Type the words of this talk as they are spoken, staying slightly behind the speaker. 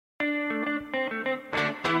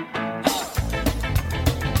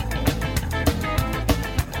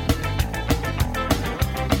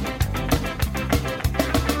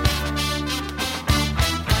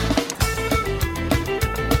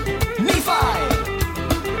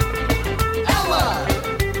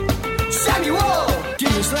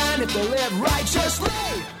people live righteously.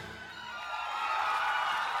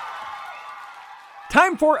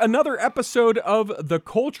 Time for another episode of The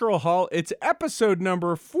Cultural Hall. It's episode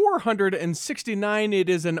number 469. It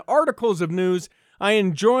is an Articles of News. I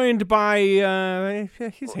am joined by,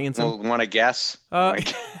 he's handsome. Want to guess? Do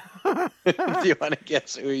you want to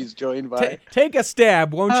guess who he's joined by? Take a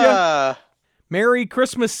stab, won't you? Merry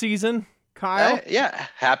Christmas season, Kyle. Yeah,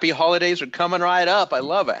 happy holidays are coming right up. I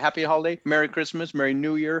love it. Happy holiday, Merry Christmas, Merry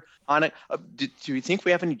New Year. On it. Do you think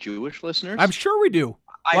we have any Jewish listeners? I'm sure we do.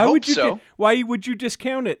 I hope so. Why would you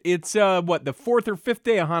discount it? It's, the fourth or fifth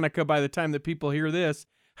day of Hanukkah by the time that people hear this.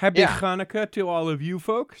 Happy Hanukkah to all of you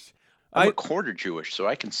folks. I'm a quarter Jewish, so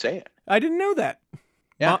I can say it. I didn't know that.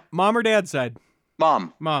 Yeah. Mom or dad's side?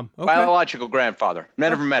 Mom. Okay. Biological grandfather.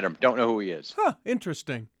 Never met him. Don't know who he is. Huh.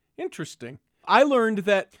 Interesting. I learned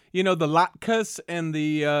that, the latkes and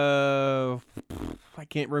the, I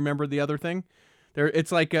can't remember the other thing.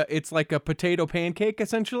 It's like a potato pancake,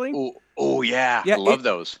 essentially. Oh yeah. I love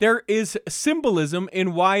those. There is symbolism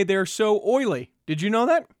in why they're so oily. Did you know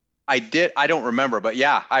that? I did. I don't remember, but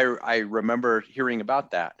yeah, I remember hearing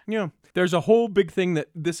about that. Yeah. There's a whole big thing that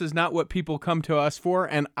this is not what people come to us for,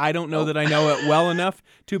 and I don't know that I know it well enough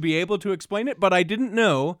to be able to explain it, but I didn't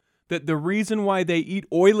know that the reason why they eat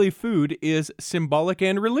oily food is symbolic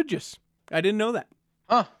and religious. I didn't know that.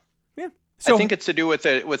 Huh. Yeah. So, I think it's to do with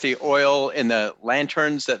the oil in the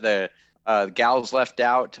lanterns that the gals left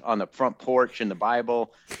out on the front porch in the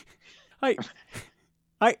Bible. I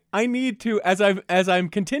need to, as I'm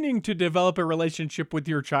continuing to develop a relationship with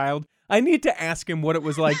your child, I need to ask him what it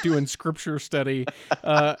was like doing scripture study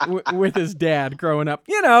with his dad growing up.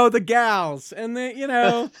 The gals, and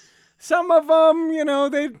some of them,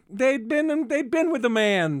 they'd been with a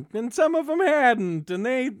man, and some of them hadn't, and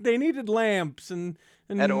they needed lamps and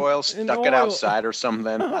had oil stuck it outside or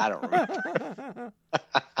something. I don't remember.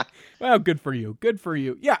 Well, good for you.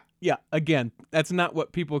 Yeah. Again, that's not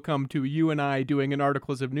what people come to you and I doing an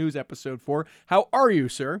Articles of News episode for. How are you,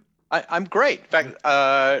 sir? I'm great. In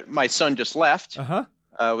fact, my son just left.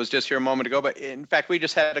 Was just here a moment ago. But in fact, we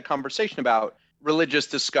just had a conversation about religious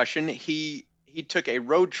discussion. He took a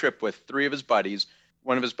road trip with three of his buddies.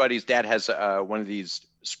 One of his buddies' dad has one of these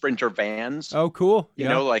Sprinter vans. Oh, cool.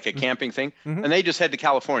 Like a camping thing. Mm-hmm. And they just head to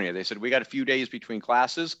California. They said, we got a few days between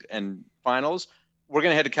classes and finals. We're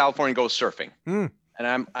going to head to California and go surfing. And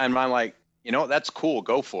I'm like, that's cool.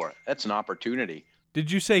 Go for it. That's an opportunity. Did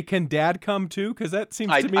you say, can dad come too? Because that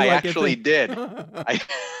seems to me I like actually did.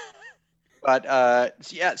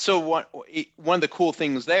 So one of the cool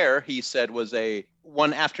things there, he said, was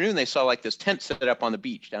one afternoon they saw like this tent set up on the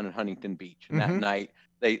beach down in Huntington Beach. And that night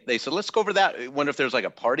they said, let's go over that. I wonder if there's like a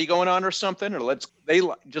party going on or something, or they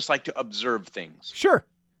just like to observe things. Sure.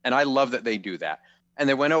 And I love that they do that. And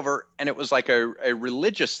they went over, and it was like a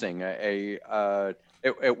religious thing. It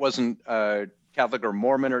wasn't Catholic or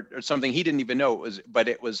Mormon or something. He didn't even know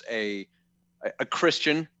it was a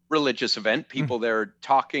Christian religious event. People there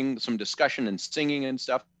talking, some discussion and singing and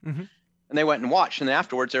stuff. And they went and watched. And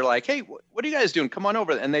afterwards, they're like, hey, what are you guys doing? Come on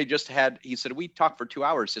over. And they just he said, we talked for 2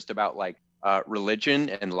 hours just about like religion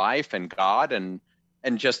and life and God and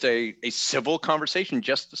just a civil conversation,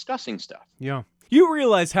 just discussing stuff. Yeah. You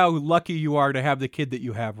realize how lucky you are to have the kid that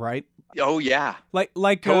you have, right? Oh yeah.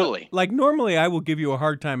 Like totally. Like normally I will give you a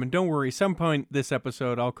hard time, and don't worry, some point this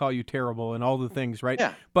episode I'll call you terrible and all the things, right?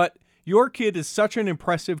 Yeah. But your kid is such an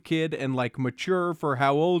impressive kid, and like mature for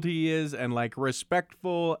how old he is, and like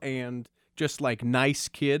respectful and just like nice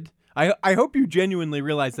kid. I hope you genuinely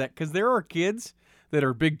realize that, because there are kids that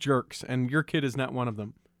are big jerks, and your kid is not one of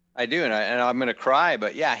them. I do, and I'm going to cry,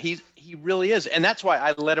 but yeah, he really is, and that's why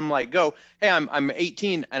I let him like go. Hey, I'm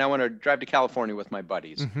 18 and I want to drive to California with my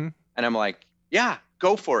buddies, and I'm like, yeah,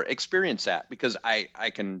 go for it, experience that, because I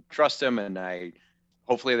can trust him, and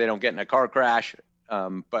hopefully they don't get in a car crash,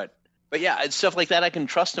 but yeah, it's stuff like that I can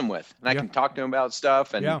trust him with, and I can talk to him about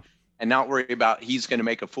stuff and not worry about he's going to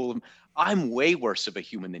make a fool of him. I'm way worse of a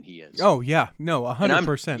human than he is. Oh yeah, no,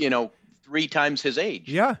 100%. And I'm, 3 times his age.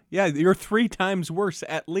 Yeah, you're 3 times worse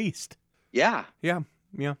at least. Yeah. You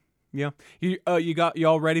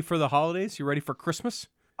all ready for the holidays? You ready for Christmas?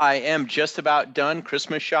 I am just about done.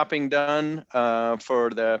 Christmas shopping done for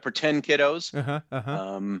 10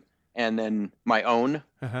 kiddos. And then my own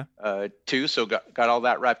too. So got all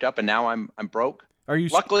that wrapped up, and now I'm broke. Are you?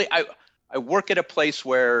 Luckily, I work at a place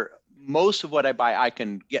where most of what I buy I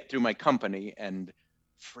can get through my company and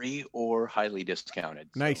free or highly discounted.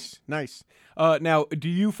 Nice. Now, do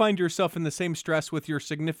you find yourself in the same stress with your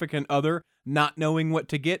significant other not knowing what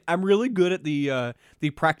to get? I'm really good at the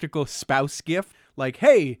practical spouse gift. Like,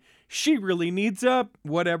 hey, she really needs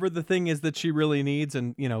whatever the thing is that she really needs,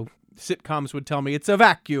 and sitcoms would tell me it's a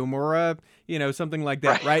vacuum or a, something like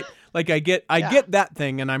that, right? Like I get that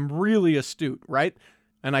thing and I'm really astute, right?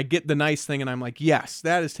 And I get the nice thing and I'm like, yes,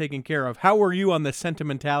 that is taken care of. How are you on the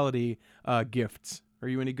sentimentality gifts? Are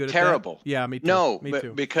you any good at that? Terrible. Yeah, me too. No, me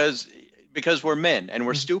too. because we're men and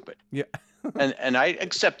we're stupid. Yeah. and I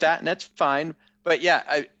accept that, and that's fine. But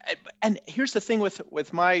yeah, and here's the thing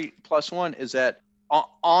with my plus one is that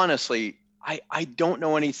honestly, I don't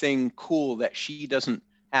know anything cool that she doesn't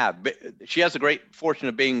have. But she has the great fortune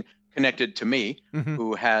of being connected to me,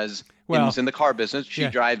 who has is in the car business. She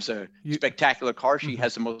drives a spectacular car. She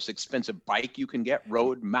has the most expensive bike you can get,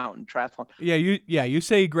 road, mountain, triathlon. You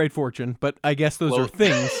say great fortune, but I guess those are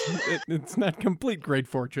things. It's not complete great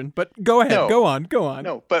fortune, but go ahead. No, go on.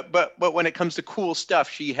 No, but when it comes to cool stuff,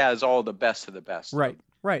 she has all the best of the best.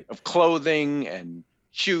 Right. Of clothing and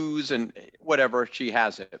shoes and whatever, she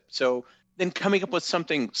has it. So then coming up with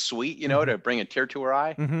something sweet, to bring a tear to her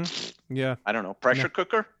eye. Yeah. I don't know. Pressure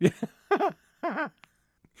cooker? Yeah.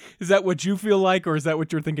 Is that what you feel like, or is that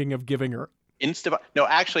what you're thinking of giving her? No,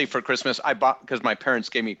 actually for Christmas, I bought, because my parents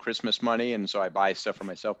gave me Christmas money, and so I buy stuff for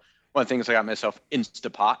myself. One of the things I got myself,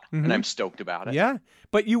 Instapot, and I'm stoked about it. Yeah,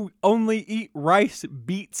 but you only eat rice,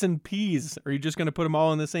 beets, and peas. Are you just going to put them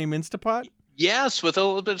all in the same Instapot? Yes, with a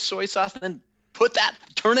little bit of soy sauce, and then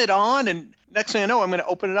turn it on, and next thing I know, I'm going to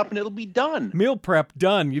open it up, and it'll be done. Meal prep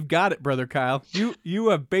done. You've got it, Brother Kyle. You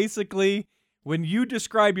have basically... When you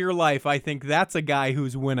describe your life, I think that's a guy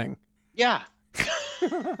who's winning. Yeah.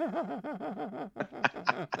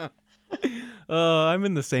 I'm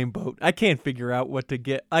in the same boat. I can't figure out what to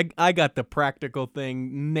get. I got the practical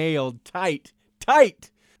thing nailed tight.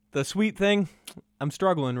 The sweet thing, I'm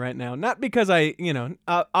struggling right now. Not because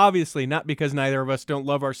obviously not because neither of us don't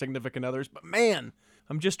love our significant others, but man,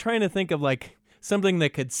 I'm just trying to think of like something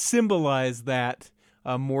that could symbolize that.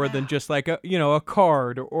 More than just like a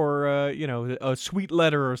card or a sweet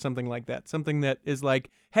letter or something like that. Something that is like,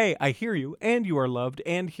 hey, I hear you and you are loved,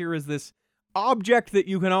 and here is this object that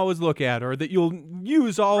you can always look at or that you'll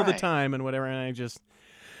use all the time and whatever. And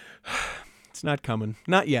it's not coming,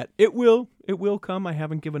 not yet. It will come. I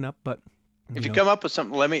haven't given up, but if you come up with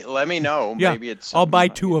something, let me know. Yeah, maybe it's. I'll buy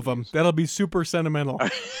 2 of them. That'll be super sentimental.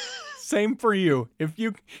 Same for you. If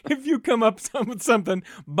you come up with something,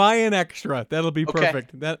 buy an extra. That'll be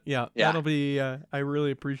perfect. Okay. That'll be. I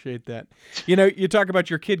really appreciate that. You talk about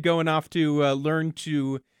your kid going off to learn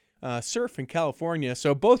to surf in California.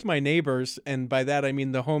 So both my neighbors, and by that I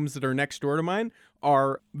mean the homes that are next door to mine,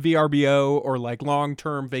 are VRBO or like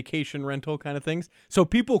long-term vacation rental kind of things. So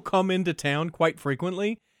people come into town quite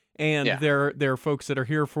frequently. And they're folks that are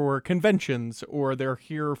here for conventions, or they're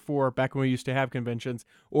here for back when we used to have conventions,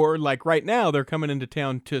 or like right now they're coming into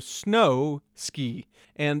town to snow ski.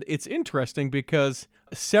 And it's interesting because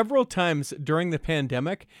several times during the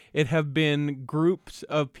pandemic, it have been groups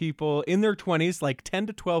of people in their 20s, like 10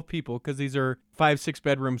 to 12 people, because these are 5-6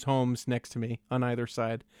 bedrooms homes next to me on either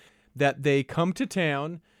side, that they come to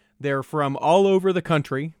town. They're from all over the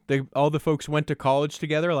country. All the folks went to college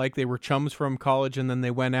together, like they were chums from college, and then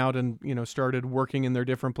they went out and, started working in their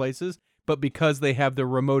different places. But because they have the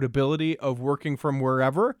remote ability of working from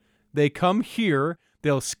wherever, they come here,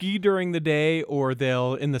 they'll ski during the day, or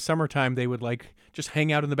in the summertime, they would like just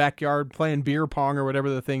hang out in the backyard playing beer pong or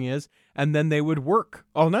whatever the thing is, and then they would work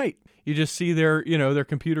all night. You just see their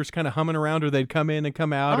computers kind of humming around, or they'd come in and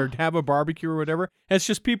come out, or have a barbecue or whatever. And it's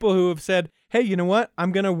just people who have said, hey, you know what?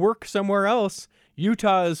 I'm going to work somewhere else.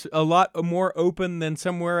 Utah is a lot more open than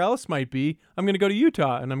somewhere else might be. I'm going to go to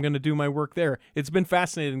Utah, and I'm going to do my work there. It's been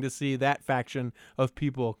fascinating to see that faction of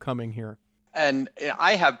people coming here. And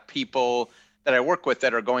I have people that I work with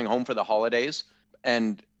that are going home for the holidays,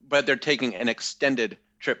 but they're taking an extended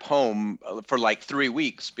trip home for like 3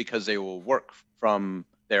 weeks because they will work from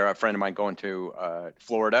there. A friend of mine going to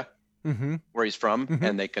Florida, where he's from,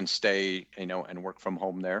 and they can stay, and work from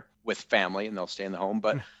home there with family, and they'll stay in the home.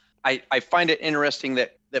 But I find it interesting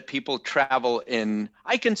that people travel in.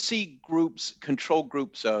 I can see control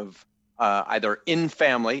groups of either in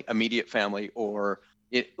family, immediate family, or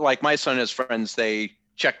like my son and his friends, they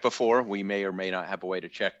check before. We may or may not have a way to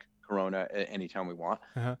check Corona anytime we want.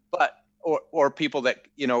 But or people that,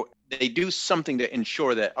 they do something to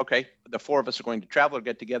ensure that, okay, the 4 of us are going to travel or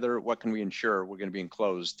get together. What can we ensure we're going to be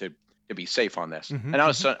enclosed to be safe on this? And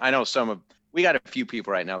I know we got a few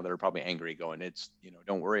people right now that are probably angry going, it's,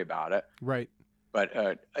 don't worry about it. Right.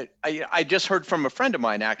 But I just heard from a friend of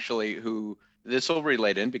mine, actually, who this will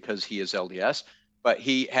relate in because he is LDS, but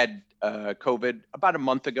he had COVID about a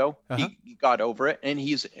month ago. He got over it, and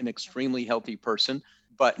he's an extremely healthy person.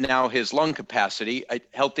 but now his lung capacity,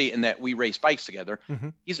 healthy in that we race bikes together,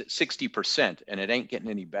 he's at 60%, and it ain't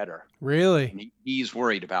getting any better. Really? And he's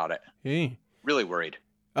worried about it. Hey. Really worried.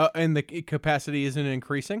 And the capacity isn't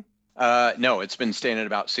increasing? No, it's been staying at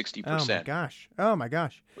about 60%. Oh my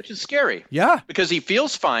gosh. Which is scary. Yeah. Because he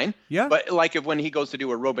feels fine. Yeah. But like when he goes to do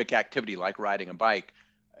aerobic activity like riding a bike,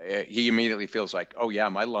 he immediately feels like, oh yeah,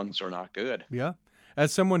 my lungs are not good. Yeah.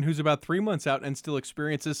 As someone who's about 3 months out and still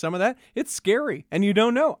experiences some of that, it's scary. And you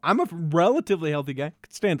don't know. I'm a relatively healthy guy.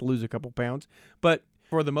 Could stand to lose a couple pounds. But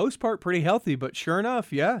for the most part, pretty healthy. But sure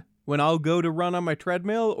enough, yeah. When I'll go to run on my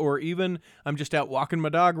treadmill, or even I'm just out walking my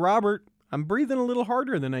dog, Robert, I'm breathing a little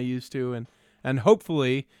harder than I used to. And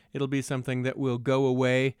hopefully it'll be something that will go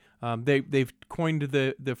away. They've coined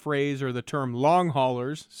the phrase or the term long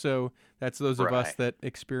haulers. So that's those of us that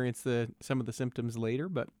experience some of the symptoms later.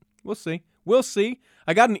 But we'll see. We'll see.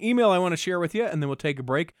 I got an email I want to share with you, and then we'll take a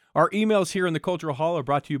break. Our emails here in the Cultural Hall are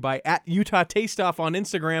brought to you by @UtahTasteOff on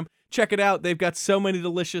Instagram. Check it out. They've got so many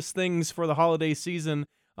delicious things for the holiday season,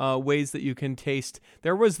 ways that you can taste.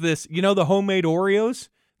 There was this, the homemade Oreos?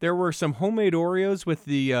 There were some homemade Oreos with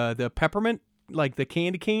the peppermint, like the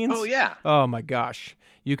candy canes. Oh, yeah. Oh, my gosh.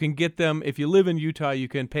 You can get them. If you live in Utah, you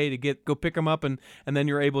can pay to go pick them up, and then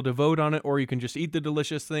you're able to vote on it, or you can just eat the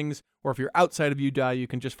delicious things. Or if you're outside of Utah, you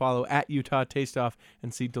can just follow @UtahTasteOff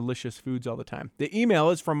and see delicious foods all the time. The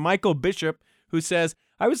email is from Michael Bishop, who says,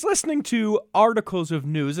 I was listening to articles of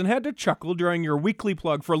news and had to chuckle during your weekly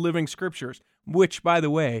plug for Living Scriptures, which, by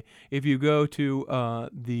the way, if you go to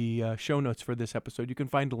the show notes for this episode, you can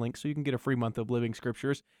find a link so you can get a free month of Living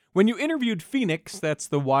Scriptures. When you interviewed Phoenix, that's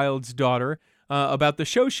the Wild's daughter, about the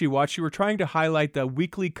show she watched, you were trying to highlight the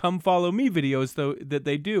weekly Come Follow Me videos that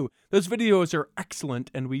they do. Those videos are excellent,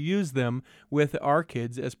 and we use them with our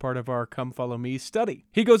kids as part of our Come Follow Me study.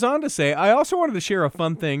 He goes on to say, I also wanted to share a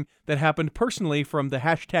fun thing that happened personally from the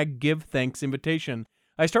 #GiveThanks invitation.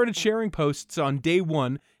 I started sharing posts on day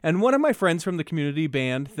one, and one of my friends from the community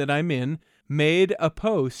band that I'm in made a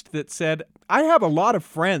post that said, I have a lot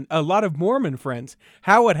of Mormon friends.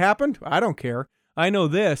 How it happened? I don't care. I know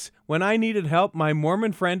this, when I needed help, my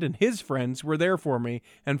Mormon friend and his friends were there for me,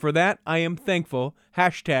 and for that I am thankful.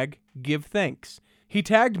 #GiveThanks. He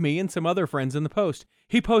tagged me and some other friends in the post.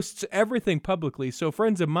 He posts everything publicly, so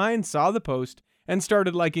friends of mine saw the post and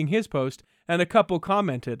started liking his post, and a couple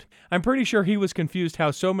commented. I'm pretty sure he was confused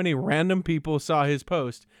how so many random people saw his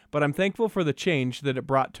post, but I'm thankful for the change that it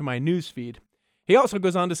brought to my newsfeed. He also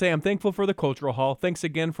goes on to say, I'm thankful for the Cultural Hall. Thanks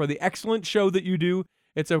again for the excellent show that you do.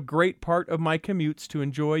 It's a great part of my commutes to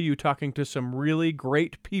enjoy you talking to some really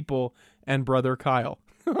great people and Brother Kyle.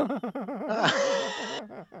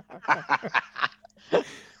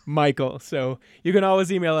 Michael. So you can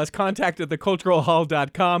always email us,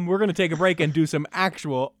 contact@theculturalhall.com. We're going to take a break and do some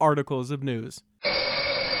actual articles of news.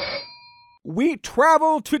 We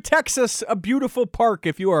travel to Texas, a beautiful park.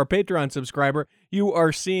 If you are a Patreon subscriber, you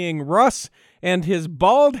are seeing Russ and his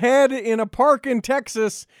bald head in a park in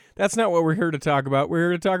Texas. That's not what we're here to talk about. We're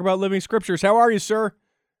here to talk about Living Scriptures. How are you, sir?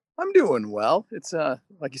 I'm doing well. It's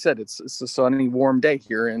like you said, it's a sunny, warm day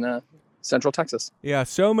here in Central Texas. Yeah,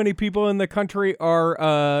 so many people in the country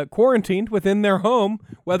are quarantined within their home,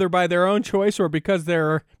 whether by their own choice or because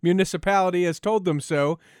their municipality has told them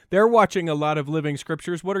so. They're watching a lot of Living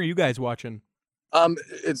Scriptures. What are you guys watching?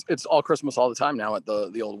 It's all Christmas all the time now at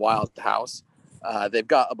the old Wild House. They've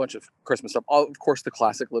got a bunch of Christmas stuff. Of course, the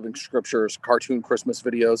classic Living Scriptures, cartoon Christmas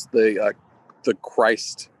videos. The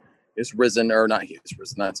Christ is risen, or not? He is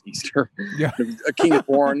risen. That's Easter. Yeah, a King is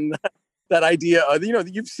born. That idea of,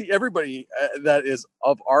 you see everybody that is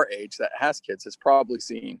of our age that has kids has probably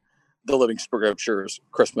seen the Living Scriptures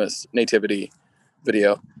Christmas nativity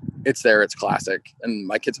video. It's there. It's classic. And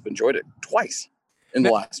my kids have enjoyed it twice in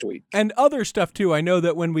the last week. And other stuff too. I know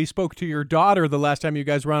that when we spoke to your daughter the last time you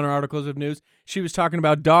guys were on our articles of news, she was talking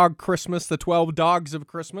about Dog Christmas, the 12 Dogs of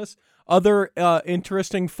Christmas. Other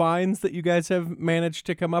interesting finds that you guys have managed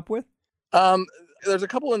to come up with? There's a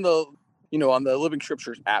couple in the on the Living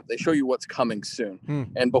Scriptures app. They show you what's coming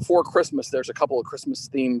soon. And before Christmas, there's a couple of Christmas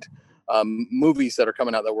themed movies that are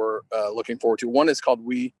coming out that we're looking forward to. One is called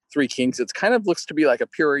We Three Kings. It's kind of looks to be like a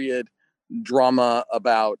period drama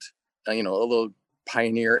about, a little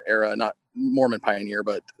pioneer era, not Mormon pioneer,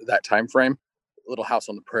 but that time frame, Little House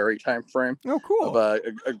on the Prairie time frame. Oh, cool. Of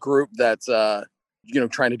a group that's,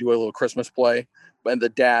 trying to do a little Christmas play. And the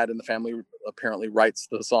dad and the family apparently writes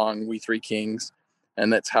the song We Three Kings.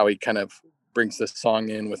 And that's how he kind of brings this song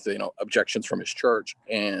in with, objections from his church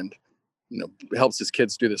and, helps his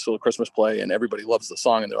kids do this little Christmas play. And everybody loves the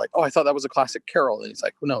song. And they're like, oh, I thought that was a classic carol. And he's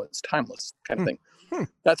like, well, no, it's timeless kind of thing.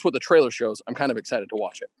 That's what the trailer shows. I'm kind of excited to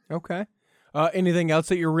watch it. Okay. Anything else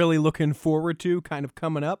that you're really looking forward to kind of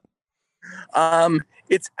coming up?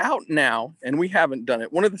 It's out now, and we haven't done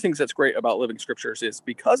it. One of the things that's great about Living Scriptures is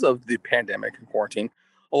because of the pandemic and quarantine,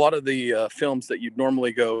 a lot of the films that you'd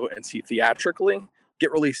normally go and see theatrically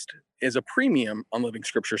get released as a premium on Living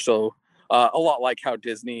Scripture. So a lot like how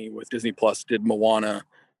Disney with Disney Plus did Moana,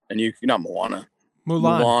 and not Moana,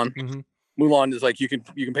 Mulan. Mm-hmm. Mulan is like you can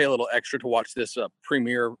pay a little extra to watch this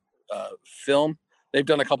premiere film. They've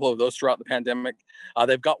done a couple of those throughout the pandemic.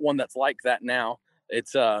 They've got one that's like that now.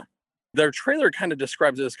 It's their trailer kind of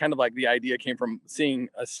describes it as kind of like the idea came from seeing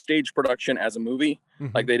a stage production as a movie,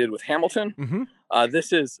 like they did with Hamilton.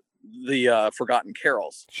 This is the Forgotten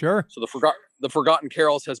Carols. Sure. So the Forgotten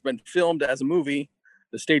Carols has been filmed as a movie,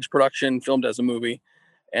 the stage production filmed as a movie,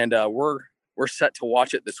 and we're set to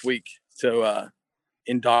watch it this week to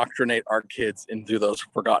indoctrinate our kids into those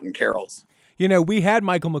Forgotten Carols. You know, we had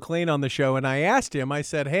Michael McLean on the show, and I asked him, I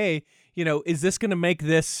said, hey, you know, is this going to make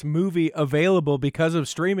this movie available because of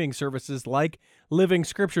streaming services like Living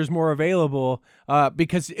Scriptures more available?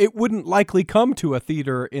 Because it wouldn't likely come to a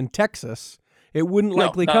theater in Texas. It wouldn't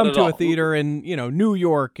likely come to a theater in, you know, New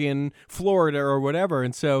York, in Florida or whatever.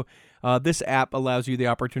 And so this app allows you the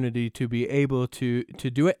opportunity to be able to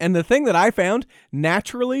do it. And the thing that I found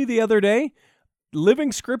naturally the other day,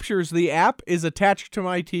 Living Scriptures, the app, is attached to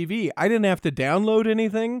my TV. I didn't have to download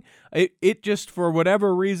anything. It just, for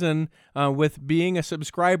whatever reason, with being a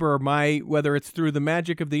subscriber, whether it's through the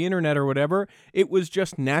magic of the internet or whatever, it was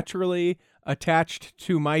just naturally attached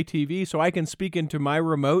to my TV, so I can speak into my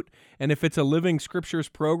remote, and if it's a Living Scriptures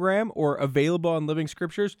program or available on Living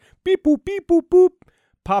Scriptures, beep, boop, beep, boop, boop,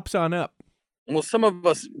 pops on up. Well, some of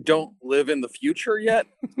us don't live in the future yet,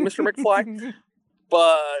 Mr. McFly,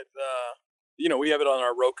 but... you know, we have it on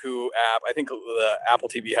our Roku app. I think the Apple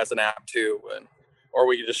TV has an app too, or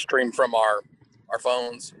we can just stream from our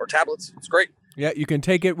phones or tablets. It's great. Yeah, you can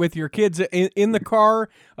take it with your kids in the car.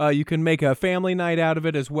 You can make a family night out of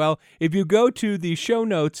it as well. If you go to the show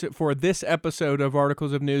notes for this episode of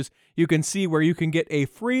Articles of News, you can see where you can get a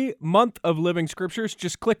free month of Living Scriptures.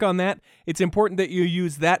 Just click on that. It's important that you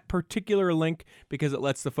use that particular link because it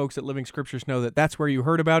lets the folks at Living Scriptures know that that's where you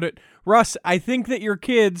heard about it. Russ, I think that your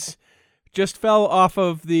kids just fell off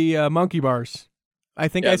of the monkey bars. I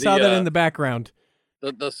think I saw that in the background.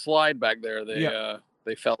 The slide back there,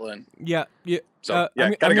 they fell in. Yeah. So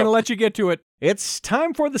I'm going to let you get to it. It's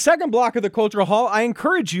time for the second block of the Cultural Hall. I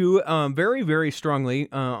encourage you very, very strongly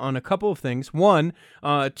on a couple of things. One,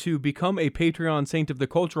 to become a Patreon Saint of the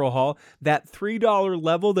Cultural Hall. That $3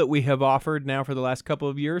 level that we have offered now for the last couple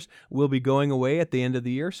of years will be going away at the end of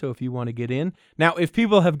the year, so if you want to get in. Now, if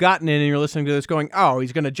people have gotten in and you're listening to this going, oh,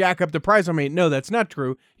 he's going to jack up the price on me. No, that's not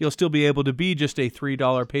true. You'll still be able to be just a $3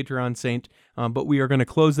 Patreon Saint, but we are going to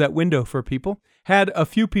close that window for people. Had a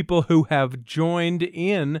few people who have joined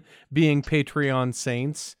in being Patreon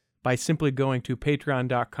Saints by simply going to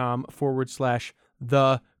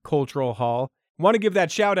patreon.com/The Cultural Hall. Want to give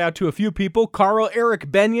that shout out to a few people: Carl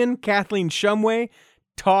Eric Benyon, Kathleen Shumway,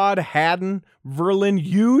 Todd Haddon, Verlin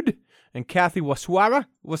Yude, and Kathy Wasuara.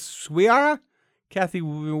 Kathy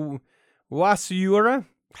Wasuara.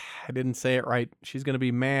 I didn't say it right. She's going to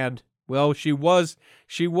be mad. Well, she was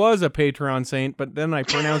a Patreon Saint, but then I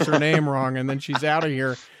pronounced her name wrong, and then she's out of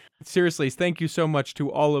here. Seriously, thank you so much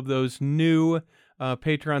to all of those new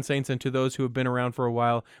Patreon Saints and to those who have been around for a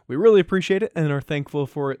while. We really appreciate it and are thankful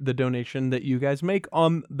for the donation that you guys make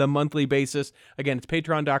on the monthly basis. Again, it's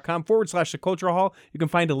patreon.com/The Cultural Hall. You can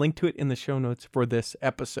find a link to it in the show notes for this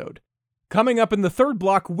episode. Coming up in the third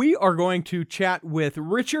block, we are going to chat with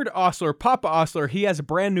Richard Ostler, Papa Ostler. He has a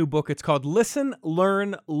brand new book. It's called Listen,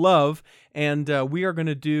 Learn, Love, and we are going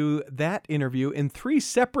to do that interview in 3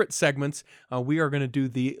 separate segments. We are going to do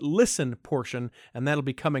the listen portion, and that'll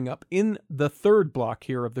be coming up in the third block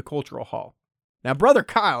here of the Cultural Hall. Now, Brother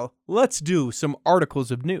Kyle, let's do some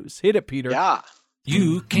articles of news. Hit it, Peter. Yeah.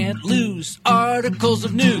 You can't lose articles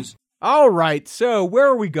of news. All right, so where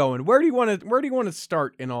are we going? Where do you want to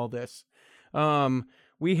start in all this?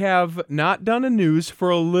 We have not done a news for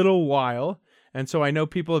a little while, and so I know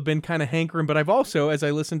people have been kind of hankering, but I've also, as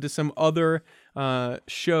I listened to some other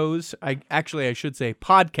shows, I should say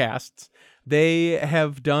podcasts, they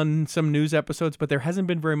have done some news episodes, but there hasn't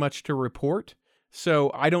been very much to report.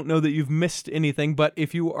 So I don't know that you've missed anything, but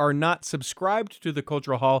if you are not subscribed to the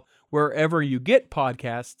Cultural Hall, wherever you get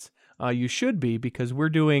podcasts, you should be, because we're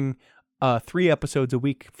doing 3 episodes a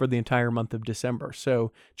week for the entire month of December.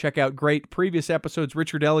 So check out great previous episodes.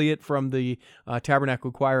 Richard Elliott from the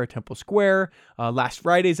Tabernacle Choir at Temple Square. Last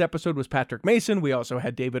Friday's episode was Patrick Mason. We also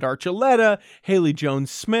had David Archuleta, Haley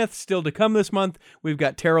Jones-Smith. Still to come this month, we've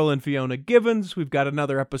got Terrell and Fiona Givens. We've got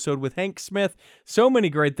another episode with Hank Smith. So many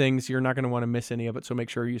great things. You're not going to want to miss any of it, so make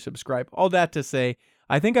sure you subscribe. All that to say,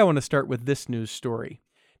 I think I want to start with this news story.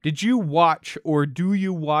 Did you watch or do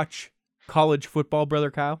you watch college football,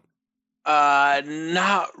 Brother Kyle?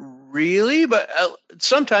 Not really, but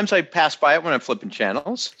sometimes I pass by it when I'm flipping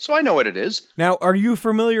channels, so I know what it is. Now, are you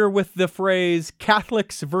familiar with the phrase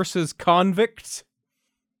Catholics versus convicts?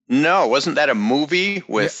 No, wasn't that a movie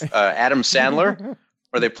with Adam Sandler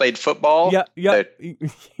where they played football? Yeah.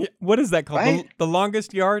 What is that called? Right? The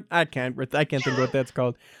Longest Yard? I can't think of what that's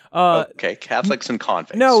called. Okay, Catholics and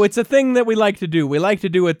convicts. No, it's a thing that we like to do. We like to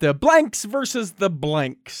do it the blanks versus the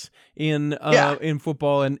blanks in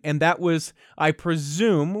football, and that was, I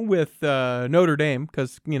presume, with Notre Dame,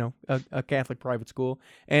 because a Catholic private school,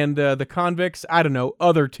 and the convicts. I don't know,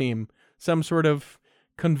 other team, some sort of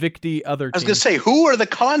convicty other team. I was going to say, who are the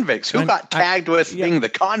convicts? Who got tagged with being the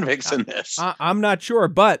convicts in this? I'm not sure,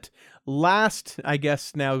 but last, I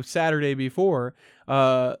guess now Saturday before,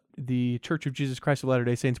 the Church of Jesus Christ of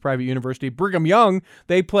Latter-day Saints Private University, Brigham Young,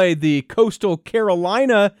 they played the Coastal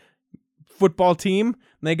Carolina football team.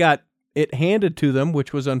 They got it handed to them,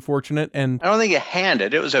 which was unfortunate. And I don't think it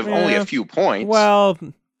handed. It was only a few points. Well,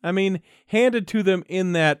 I mean, handed to them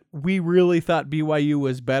in that we really thought BYU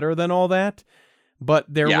was better than all that. But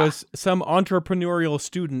there was some entrepreneurial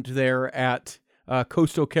student there at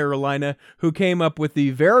Coastal Carolina who came up with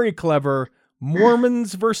the very clever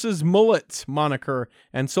Mormons versus Mullets moniker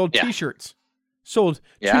and sold T-shirts. Sold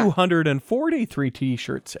 243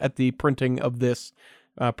 T-shirts at the printing of this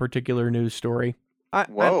particular news story.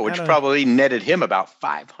 Which probably netted him about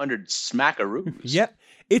 500 smackaroos. Yeah.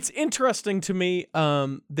 It's interesting to me.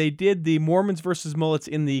 They did the Mormons versus Mullets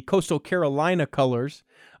in the Coastal Carolina colors,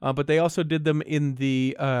 but they also did them in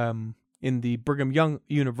the Brigham Young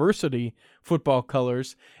University football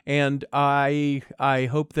colors. And I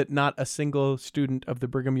hope that not a single student of the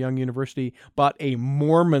Brigham Young University bought a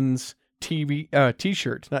Mormons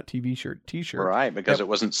T-shirt, not TV shirt, T-shirt. Right, because it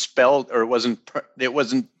wasn't spelled or it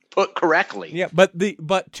wasn't put correctly. Yeah, but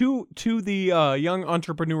to the young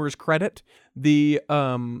entrepreneur's credit, the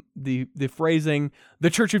phrasing "the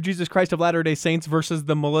Church of Jesus Christ of Latter-day Saints versus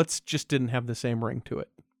the Mullets" just didn't have the same ring to it.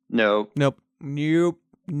 Nope.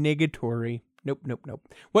 Negatory. Nope.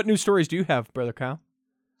 What news stories do you have, Brother Kyle?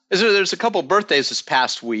 There's a couple birthdays this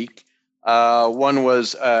past week. One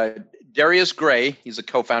was Darius Gray. He's a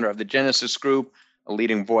co-founder of the Genesis Group, a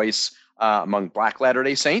leading voice among Black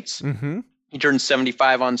Latter-day Saints. Mm-hmm. He turned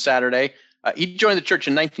 75 on Saturday. He joined the church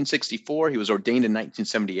in 1964. He was ordained in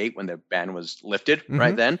 1978 when the ban was lifted,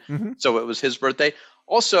 right then. Mm-hmm. So it was his birthday.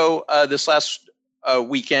 Also, this last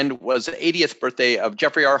weekend was the 80th birthday of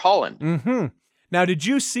Jeffrey R. Holland. Mm-hmm. Now, did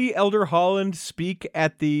you see Elder Holland speak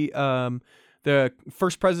at the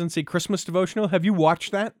First Presidency Christmas devotional? Have you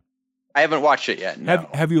watched that? I haven't watched it yet, no.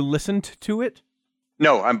 Have you listened to it?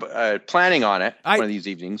 No, I'm planning on it one of these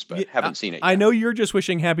evenings, but haven't seen it yet. I know you're just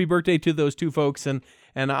wishing happy birthday to those two folks, and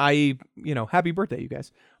I, happy birthday, you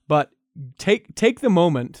guys. But take the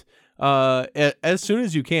moment, as soon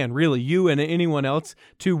as you can, really, you and anyone else,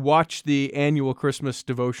 to watch the annual Christmas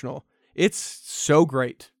devotional. It's so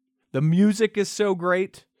great. The music is so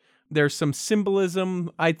great. There's some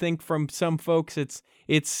symbolism, I think, from some folks. It's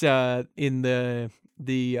in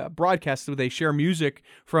the broadcast where they share music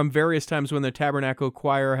from various times when the Tabernacle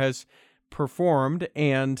Choir has performed,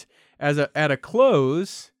 and at a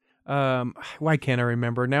close, why can't I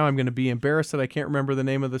remember? Now I'm going to be embarrassed that I can't remember the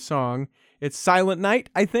name of the song. It's Silent Night,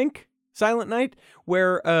 I think. Silent Night,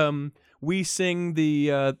 where we sing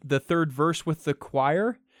the third verse with the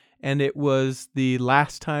choir, and it was the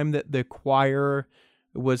last time that the choir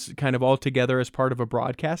was kind of all together as part of a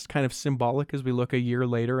broadcast, kind of symbolic as we look a year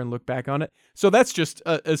later and look back on it. So that's just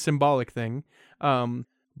a symbolic thing.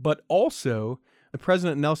 But also,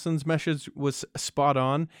 President Nelson's message was spot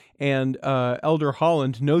on, and Elder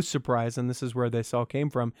Holland, no surprise, and this is where this all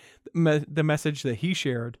came from, the message that he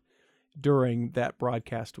shared during that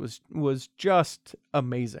broadcast was just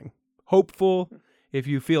amazing. Hopeful. If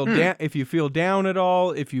you feel down at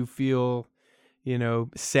all, if you feel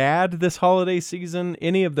sad this holiday season,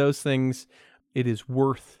 any of those things, it is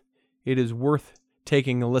worth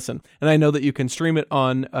taking a listen. And I know that you can stream it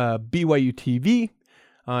on BYU TV.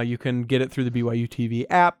 You can get it through the BYU TV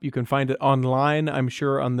app. You can find it online, I'm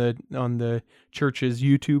sure, on the church's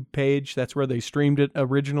YouTube page. That's where they streamed it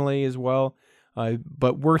originally as well.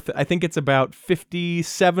 but worth. I think it's about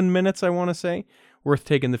 57 minutes. I want to say worth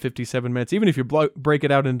taking the 57 minutes, even if you break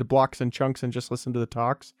it out into blocks and chunks and just listen to the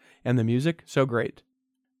talks and the music. So great.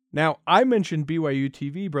 Now, I mentioned BYU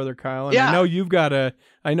TV, Brother Kyle, and I know you've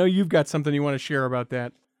got something you want to share about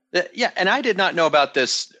that. Yeah, and I did not know about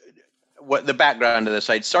this, what the background of this.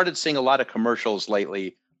 I'd started seeing a lot of commercials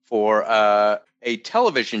lately for a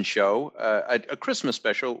television show, a Christmas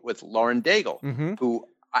special with Lauren Daigle, who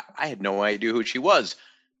I had no idea who she was.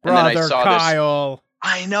 And Brother then I saw Kyle. This.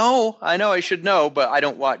 I know, I should know, but I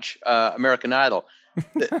don't watch American Idol.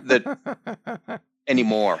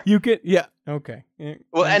 Anymore. You could, yeah, okay.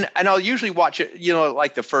 Well, and I'll usually watch it,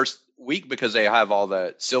 like the first week because they have all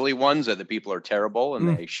the silly ones that the people are terrible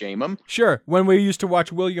and they shame them. Sure. When we used to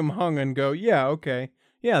watch William Hung and go, yeah, okay,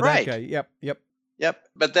 yeah, right. That guy, yep.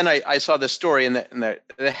 But then I saw this story and the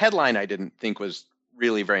headline I didn't think was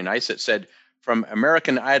really very nice. It said, "From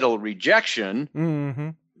American Idol rejection,"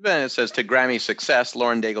 then it says, "to Grammy success,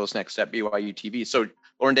 Lauren Daigle's next step, BYU TV." So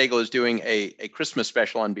Lauren Daigle is doing a Christmas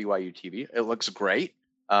special on BYU TV. It looks great.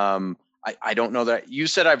 I don't know that you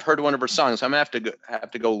said I've heard one of her songs. I'm gonna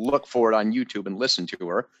have to go look for it on YouTube and listen to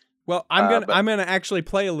her. Well, I'm gonna actually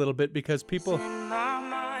play a little bit because people.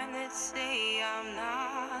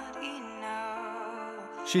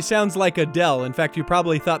 She sounds like Adele. In fact, you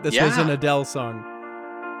probably thought this was an Adele song.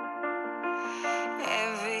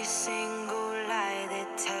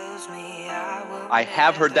 I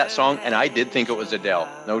have heard that song, and I did think it was Adele.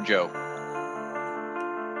 No joke.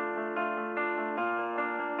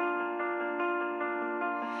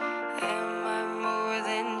 Am I more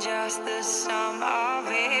than just the sum of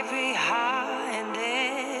every high and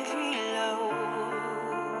every low?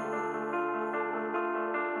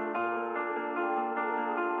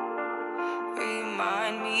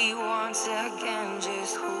 Remind me once again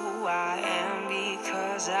just who I am,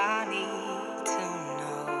 because I need to know.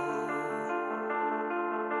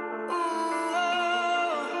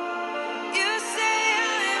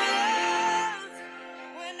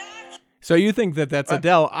 So you think that that's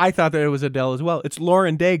Adele. I thought that it was Adele as well. It's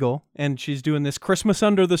Lauren Daigle, and she's doing this Christmas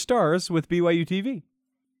Under the Stars with BYU TV.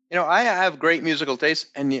 I have great musical taste,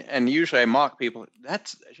 and usually I mock people.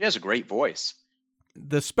 She has a great voice.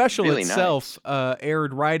 The special really itself nice.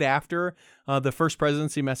 Aired right after the first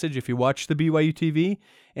presidency message, if you watch the BYU TV,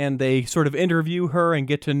 and they sort of interview her and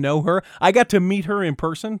get to know her. I got to meet her in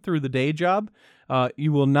person through the day job.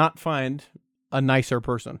 You will not find a nicer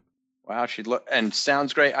person. Wow, she look and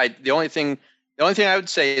sounds great. The only thing I would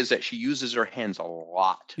say is that she uses her hands a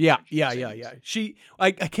lot. Yeah.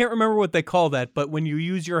 I can't remember what they call that, but when you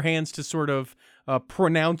use your hands to sort of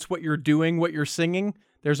pronounce what you're doing, what you're singing,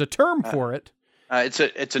 there's a term for it.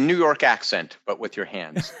 It's a New York accent, but with your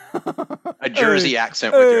hands. A Jersey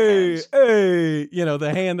accent with your hands. Hey,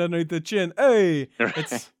 the hand underneath the chin. Hey,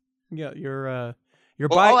 it's your.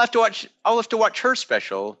 Well, I'll have to watch her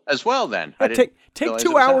special as well then. Take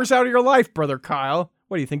 2 hours out of your life, Brother Kyle.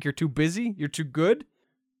 What do you think? You're too busy? You're too good?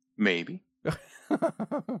 Maybe.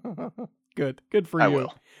 Good for you.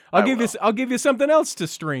 I'll give you something else to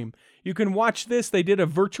stream. You can watch this. They did a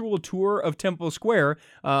virtual tour of Temple Square.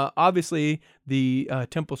 Obviously, the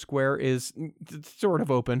Temple Square is sort of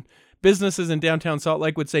open. Businesses in downtown Salt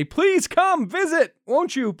Lake would say, "Please come visit,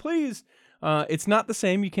 won't you? Please." It's not the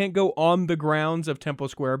same. You can't go on the grounds of Temple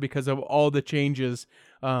Square because of all the changes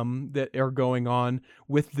that are going on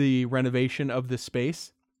with the renovation of the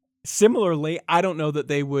space. Similarly, I don't know that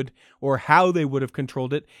they would or how they would have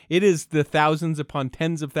controlled it. It is the thousands upon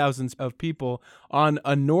tens of thousands of people on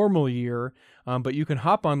a normal year, but you can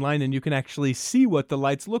hop online and you can actually see what the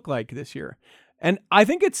lights look like this year. And I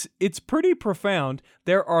think it's pretty profound.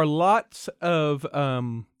 There are lots of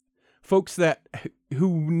folks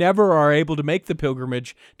who never are able to make the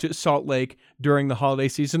pilgrimage to Salt Lake during the holiday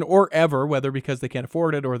season or ever, whether because they can't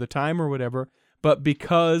afford it or the time or whatever, but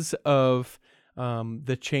because of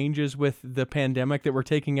the changes with the pandemic that we're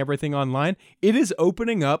taking everything online, it is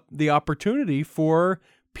opening up the opportunity for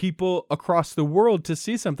people across the world to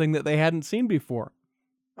see something that they hadn't seen before.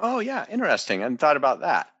 Oh, yeah. Interesting. I hadn't thought about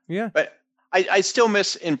that. Yeah. But I still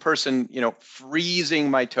miss in person,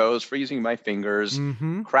 freezing my toes, freezing my fingers,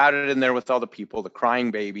 crowded in there with all the people, the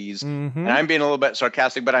crying babies. And I'm being a little bit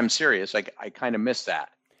sarcastic, but I'm serious. I kind of miss that.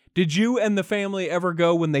 Did you and the family ever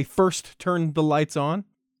go when they first turned the lights on?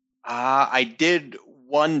 I did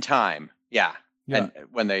one time. Yeah. And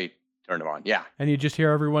when they turned them on. Yeah. And you just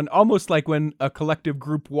hear everyone, almost like when a collective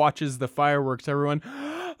group watches the fireworks, everyone.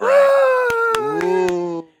 Right.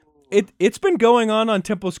 Ooh. It's been going on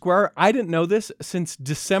Temple Square. I didn't know this since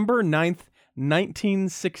December 9th,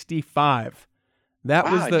 1965. That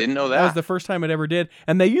Wow, was I didn't know that was that. the first time it ever did.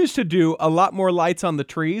 And they used to do a lot more lights on the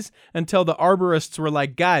trees until the arborists were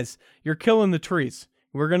like, guys, you're killing the trees.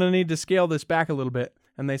 We're going to need to scale this back a little bit.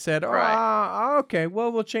 And they said, Right. okay,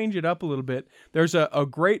 well, we'll change it up a little bit. There's a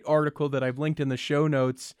great article that I've linked in the show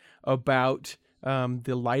notes about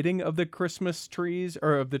the lighting of the Christmas trees,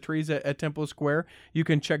 or of the trees at Temple Square. You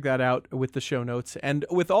can check that out with the show notes and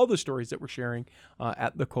with all the stories that we're sharing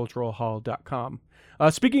at theculturalhall.com.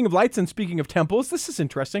 Speaking of lights and speaking of temples, this is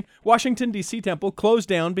interesting. Washington, D.C. temple closed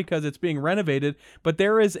down because it's being renovated, but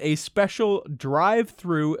there is a special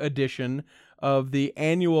drive-through edition of the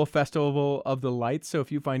annual Festival of the Lights. So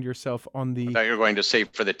if you find yourself on the... I thought you were going to say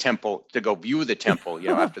for the temple, to go view the temple,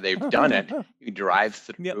 after they've done it, you drive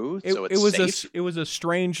through, Yep. so it's safe. It was a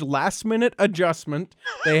strange last-minute adjustment.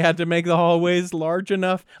 They had to make the hallways large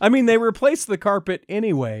enough. I mean, they replaced the carpet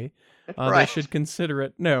anyway. They Right. should consider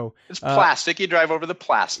it. No. It's plastic. You drive over the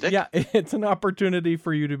plastic. Yeah, it's an opportunity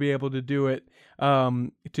for you to be able to do it,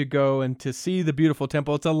 to go and to see the beautiful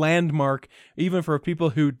temple. It's a landmark, even for people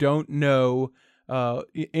who don't know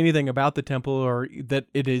anything about the temple, or that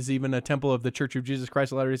it is even a temple of the Church of Jesus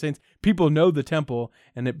Christ of Latter-day Saints. People know the temple,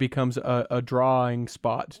 and it becomes a drawing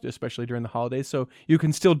spot, especially during the holidays. So you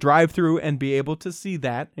can still drive through and be able to see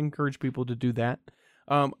that. Encourage people to do that.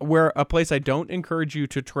 Where a place I don't encourage you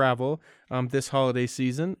to travel this holiday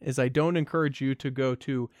season is, I don't encourage you to go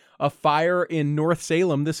to a fire in North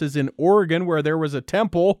Salem. This is in Oregon, where there was a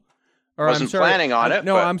temple. Or Wasn't I'm sorry, planning on it.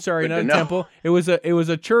 No, but I'm sorry, good not to a know. temple. It was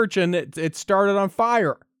a church, and it started on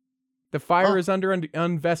fire. The fire is under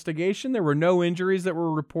investigation. There were no injuries that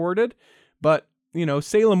were reported, but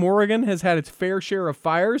Salem, Oregon has had its fair share of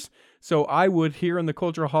fires. So I would, here in the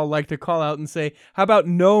Cultural Hall, like to call out and say, how about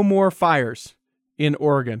no more fires in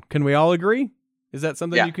Oregon? Can we all agree? Is that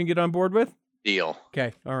something you can get on board with? Deal.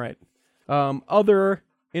 Okay, all right. Other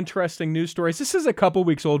interesting news stories. This is a couple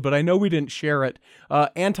weeks old, but I know we didn't share it.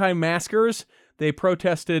 Anti-maskers, they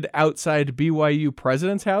protested outside BYU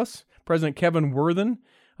President's House. President Kevin Worthen.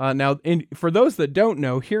 For those that don't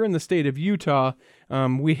know, here in the state of Utah,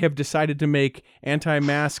 we have decided to make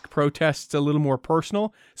anti-mask protests a little more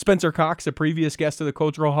personal. Spencer Cox, a previous guest of the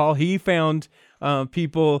Cultural Hall, he found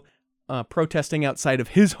people protesting outside of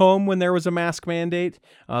his home when there was a mask mandate.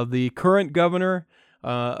 The current governor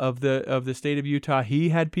of the state of Utah, he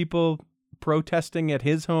had people protesting at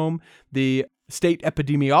his home. The state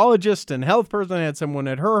epidemiologist and health person had someone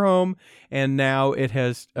at her home, and now it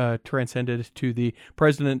has transcended to the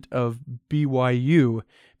president of BYU.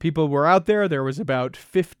 People were out there. There was about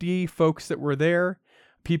 50 folks that were there.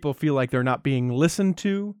 People feel like they're not being listened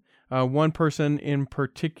to. One person in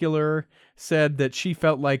particular said that she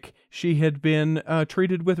felt like she had been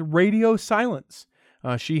treated with radio silence.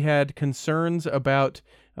 She had concerns about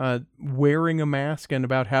wearing a mask and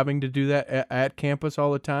about having to do that at campus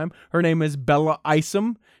all the time. Her name is Bella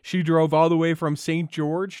Isom. She drove all the way from St.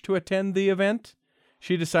 George to attend the event.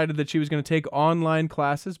 She decided that she was going to take online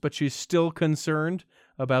classes, but she's still concerned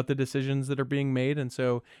about the decisions that are being made, and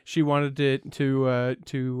so she wanted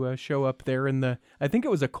to show up there in the, I think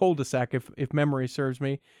it was a cul-de-sac, if memory serves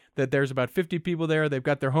me, that there's about 50 people there. They've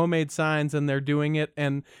got their homemade signs, and they're doing it.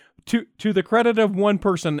 And to the credit of one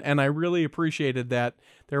person, and I really appreciated that,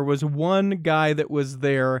 there was one guy that was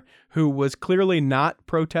there who was clearly not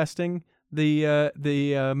protesting the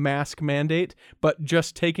mask mandate, but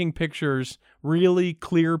just taking pictures, really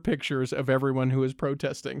clear pictures of everyone who was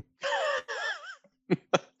protesting.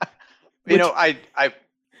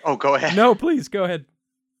 Go ahead. No, please go ahead.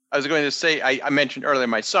 I was going to say, I mentioned earlier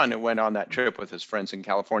my son who went on that trip with his friends in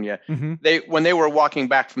California. Mm-hmm. When they were walking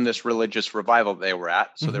back from this religious revival they were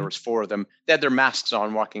at, so Mm-hmm. there was 4 of them. They had their masks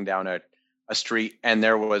on, walking down a street, and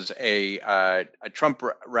there was a Trump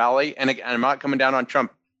rally. And again, I'm not coming down on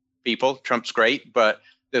Trump people. Trump's great, but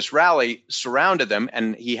this rally surrounded them,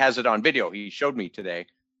 and he has it on video. He showed me today,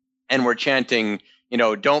 and we're chanting,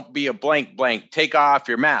 don't be a blank blank, take off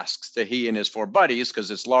your masks, to he and his 4 buddies, because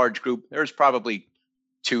this large group, there's probably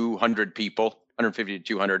 200 people, 150 to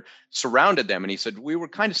 200, surrounded them. And he said, we were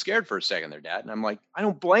kind of scared for a second there, Dad. And I'm like, I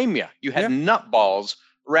don't blame you. You had nutballs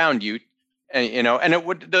around you, and, and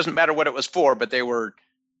it doesn't matter what it was for, but they were,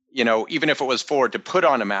 even if it was for to put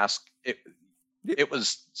on a mask, it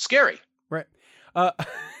was scary. Right.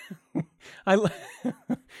 I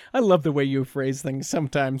love the way you phrase things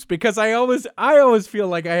sometimes, because I always feel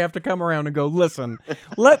like I have to come around and go, listen,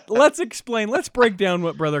 let's explain, let's break down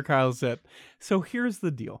what Brother Kyle said. So here's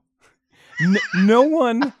the deal. No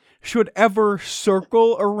one should ever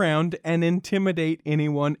circle around and intimidate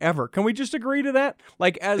anyone ever. Can we just agree to that?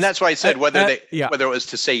 And that's why I said whether it was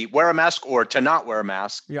to say wear a mask or to not wear a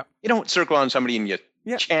mask. Yeah. You don't circle on somebody and you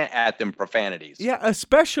chant at them profanities. Yeah,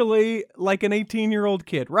 especially like an 18-year-old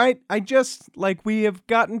kid, right? We have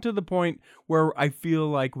gotten to the point where I feel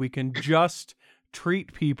like we can just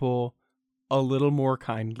treat people a little more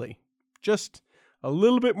kindly. Just a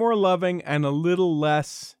little bit more loving and a little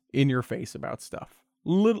less in your face about stuff. A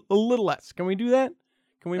little less. Can we do that?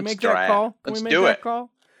 Can we Let's make try that it. call? Can Let's we make do that it.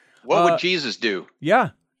 call? What would Jesus do? Yeah.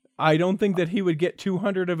 I don't think that he would get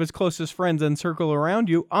 200 of his closest friends and circle around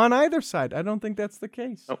you on either side. I don't think that's the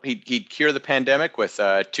case. Oh, he'd cure the pandemic with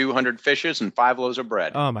 200 fishes and 5 loaves of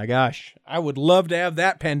bread. Oh my gosh. I would love to have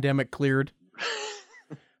that pandemic cleared.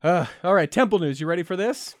 All right, Temple News. You ready for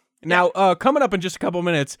this? Now, coming up in just a couple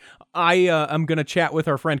minutes, I'm going to chat with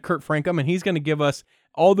our friend Kurt Frankum, and he's going to give us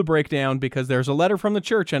all the breakdown because there's a letter from the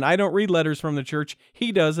church, and I don't read letters from the church.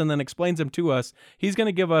 He does, and then explains them to us. He's going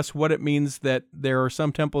to give us what it means that there are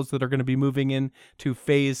some temples that are going to be moving into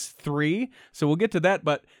phase 3. So we'll get to that,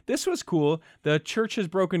 but this was cool. The church has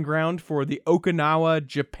broken ground for the Okinawa,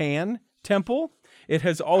 Japan temple. It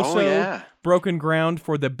has also broken ground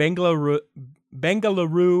for the Bengaluru,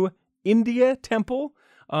 India temple.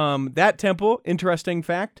 That temple, interesting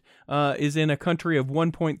fact, is in a country of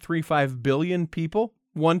 1.35 billion people.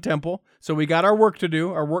 One temple. So we got our work to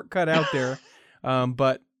do, our work cut out there.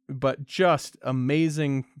 But just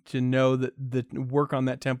amazing to know that the work on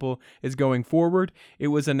that temple is going forward. It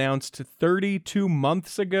was announced 32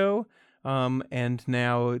 months ago. And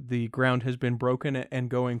now the ground has been broken and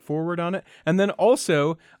going forward on it. And then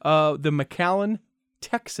also, the McAllen,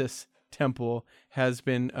 Texas temple has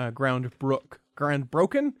been ground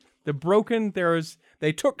broken.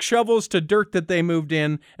 They took shovels to dirt that they moved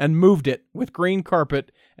in and moved it with green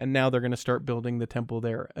carpet, and now they're going to start building the temple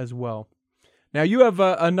there as well. Now you have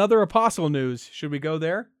another apostle news. Should we go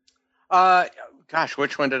there? Gosh,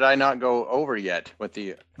 which one did I not go over yet with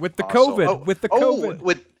the COVID?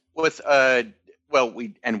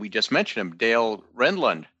 We just mentioned him, Dale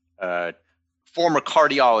Renlund, former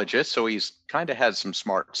cardiologist, so he's kind of has some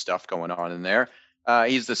smart stuff going on in there.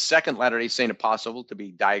 He's the second Latter-day Saint apostle to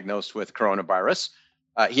be diagnosed with coronavirus.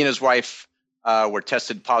 He and his wife were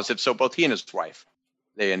tested positive. So both he and his wife,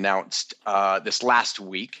 they announced this last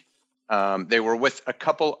week. They were with a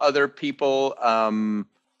couple other people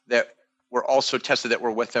that were also tested that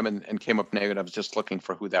were with them and came up negative. I was just looking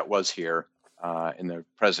for who that was here in the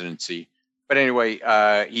presidency. But anyway,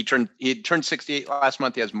 he turned 68 last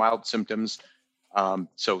month. He has mild symptoms.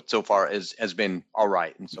 So far has been all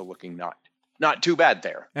right. And so looking not too bad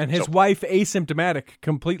there. And his wife asymptomatic,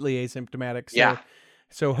 completely asymptomatic. So, yeah.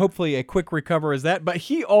 So hopefully a quick recover is that. But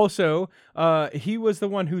he also, he was the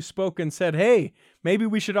one who spoke and said, hey, maybe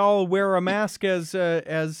we should all wear a mask as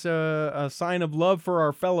a sign of love for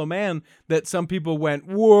our fellow man. That some people went,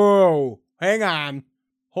 whoa, hang on,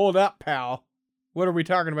 hold up, pal. What are we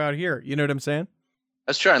talking about here? You know what I'm saying?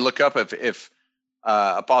 Let's try and look up if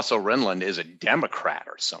Apostle Renlund is a Democrat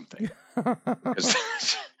or something.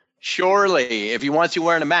 Surely, if he wants you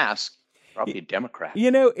wearing a mask, probably a Democrat.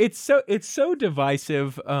 You know, it's so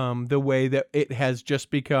divisive, the way that it has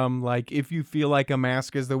just become like, if you feel like a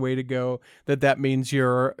mask is the way to go, that means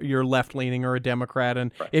you're left leaning or a Democrat,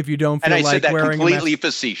 and right. If you don't feel like wearing a mask, and I said that completely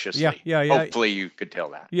facetiously. Yeah. Hopefully, you could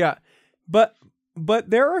tell that. Yeah, but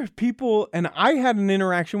there are people, and I had an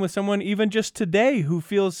interaction with someone even just today who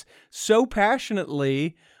feels so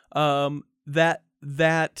passionately that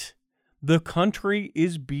the country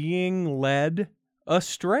is being led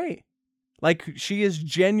astray. Like, she is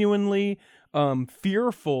genuinely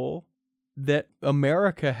fearful that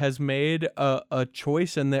America has made a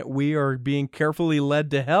choice and that we are being carefully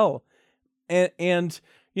led to hell. And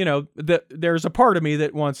you know, there's a part of me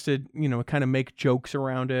that wants to, you know, kind of make jokes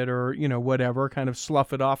around it or, you know, whatever, kind of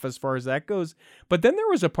slough it off as far as that goes. But then there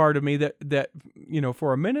was a part of me that, you know,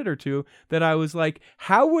 for a minute or two that I was like,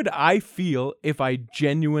 how would I feel if I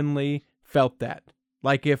genuinely felt that?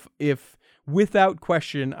 Like if without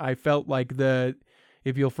question, I felt like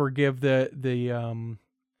if you'll forgive the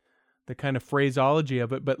kind of phraseology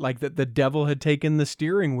of it, but like that the devil had taken the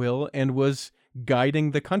steering wheel and was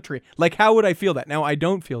guiding the country. Like, how would I feel that? Now, I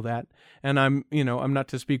don't feel that, and I'm not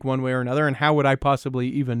to speak one way or another, and how would I possibly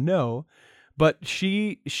even know? But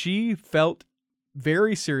she felt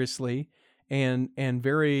very seriously and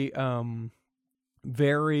very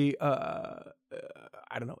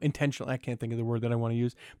I don't know, intentional. I can't think of the word that I want to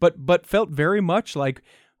use, but felt very much like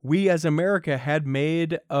we as America had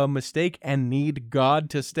made a mistake and need God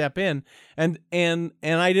to step in. And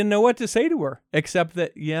I didn't know what to say to her, except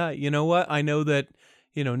that, yeah, you know what? I know that,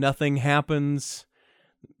 you know, nothing happens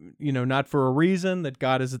not for a reason, that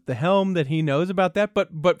God is at the helm, that he knows about that.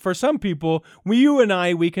 But for some people, you and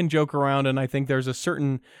I, we can joke around, and I think there's a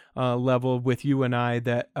certain level with you and I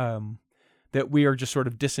that we are just sort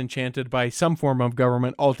of disenchanted by some form of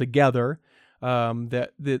government altogether.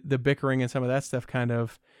 That the bickering and some of that stuff kind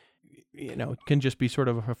of, can just be sort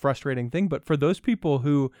of a frustrating thing. But for those people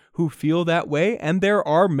who feel that way, and there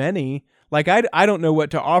are many, like I don't know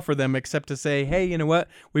what to offer them except to say, hey, you know what?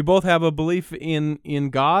 We both have a belief in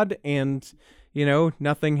God, and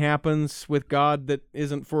nothing happens with God that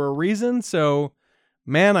isn't for a reason. So,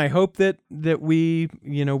 man, I hope that we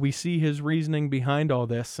we see his reasoning behind all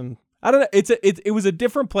this. And I don't know. It was a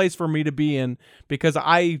different place for me to be in, because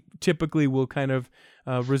I typically will kind of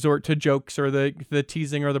resort to jokes or the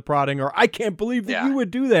teasing or the prodding, or I can't believe that you would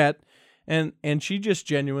do that. And she just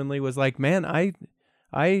genuinely was like, man, I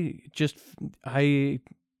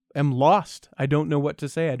am lost. I don't know what to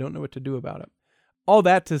say. I don't know what to do about it. All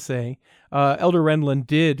that to say, Elder Renlund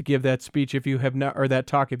did give that speech. If you have not, or that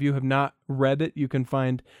talk, if you have not read it, you can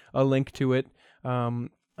find a link to it.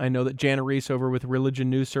 I know that Jana Reese over with Religion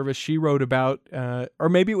News Service, she wrote about, or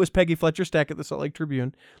maybe it was Peggy Fletcher Stack at the Salt Lake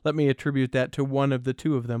Tribune. Let me attribute that to one of the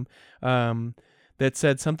two of them, that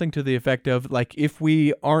said something to the effect of, like, if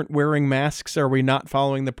we aren't wearing masks, are we not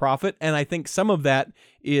following the prophet? And I think some of that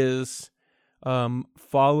is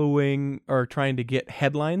following or trying to get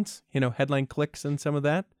headlines, headline clicks and some of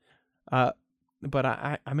that. But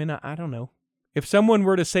I mean, I don't know. If someone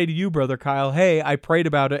were to say to you, Brother Kyle, hey, I prayed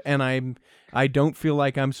about it and I don't feel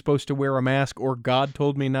like I'm supposed to wear a mask, or God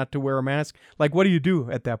told me not to wear a mask, like, what do you do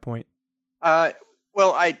at that point?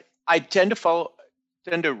 Well, I tend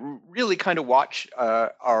to really kind of watch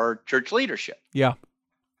our church leadership. Yeah.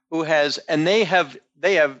 Who has, and they have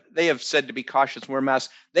said to be cautious and wear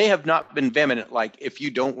masks. They have not been vehement, like, if you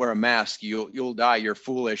don't wear a mask, you'll die, you're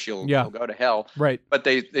foolish, you'll go to hell. Right. But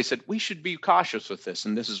they said we should be cautious with this,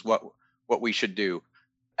 and this is what we should do.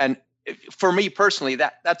 And for me personally,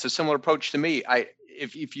 that's a similar approach to me.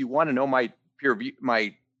 If you want to know my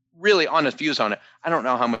my really honest views on it, I don't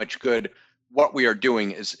know how much good what we are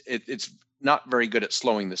doing is. It's not very good at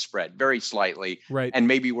slowing the spread, very slightly. Right. And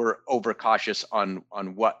maybe we're overcautious on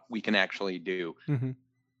what we can actually do. Mm-hmm.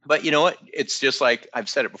 But you know what? It's just like I've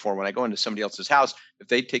said it before. When I go into somebody else's house, if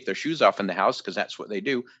they take their shoes off in the house, because that's what they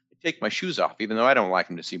do, I take my shoes off, even though I don't like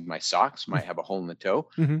them to see my socks. Might have a hole in the toe.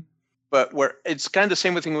 Mm-hmm. But it's kind of the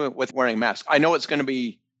same thing with wearing a mask. I know it's going to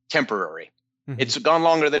be temporary. Mm-hmm. It's gone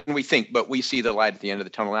longer than we think, but we see the light at the end of the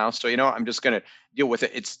tunnel now. So, I'm just going to deal with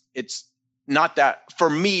it. It's not that, for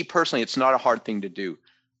me personally, it's not a hard thing to do.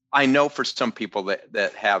 I know for some people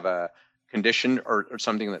that have a condition or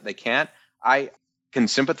something that they can't, I can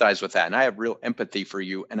sympathize with that. And I have real empathy for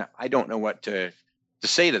you. And I don't know what to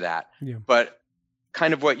say to that. Yeah. But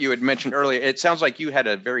kind of what you had mentioned earlier, it sounds like you had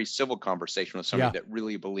a very civil conversation with somebody that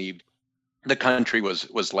really believed the country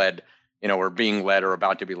was led, or being led or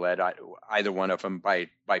about to be led, either one of them by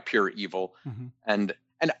pure evil. Mm-hmm.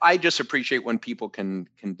 And I just appreciate when people can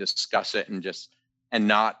discuss it and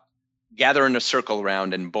not gather in a circle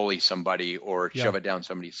around and bully somebody or shove it down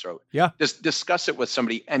somebody's throat. Yeah. Just discuss it with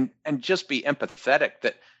somebody and just be empathetic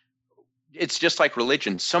that it's just like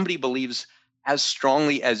religion. Somebody believes as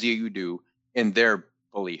strongly as you do in their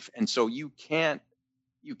belief. And so you can't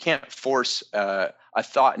force a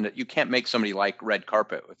thought, and you can't make somebody like red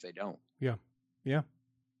carpet if they don't. Yeah. Yeah.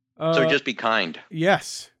 So just be kind.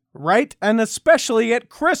 Yes. Right? And especially at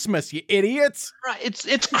Christmas, you idiots. Right.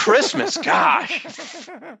 It's Christmas. Gosh.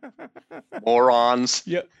 Morons.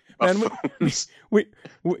 Yeah. And we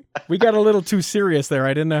got a little too serious there. I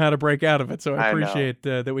didn't know how to break out of it, so I appreciate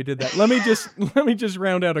that we did that. Let me just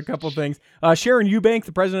round out a couple things. Sharon Eubank,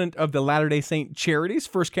 the president of the Latter-day Saint Charities,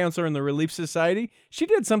 first counselor in the Relief Society, she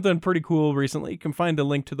did something pretty cool recently. You can find a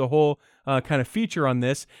link to the whole kind of feature on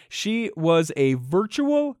this. She was a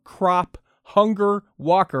virtual crop hunger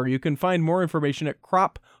walker. You can find more information at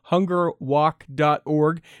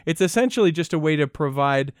crophungerwalk.org. It's essentially just a way to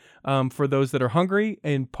provide for those that are hungry,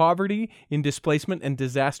 in poverty, in displacement, and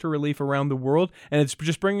disaster relief around the world. And it's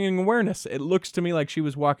just bringing awareness. It looks to me like she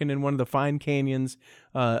was walking in one of the fine canyons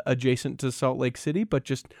adjacent to Salt Lake City, but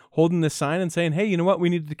just holding this sign and saying, hey, you know what? We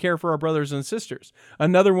need to care for our brothers and sisters.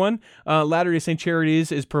 Another one, Latter-day Saint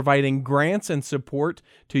Charities is providing grants and support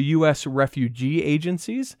to U.S. refugee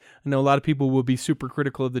agencies. I know a lot of people will be super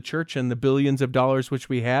critical of the church and the billions of dollars which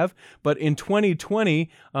we have, but in 2020,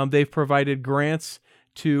 they've provided grants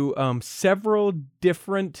to several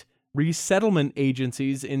different resettlement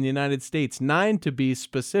agencies in the United States, 9 to be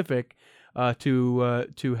specific,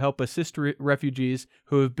 to help assist refugees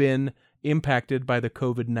who have been impacted by the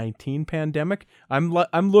COVID-19 pandemic. I'm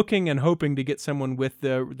looking and hoping to get someone with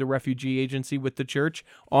the refugee agency with the church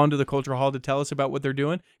onto the Cultural Hall to tell us about what they're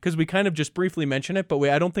doing, because we kind of just briefly mention it, but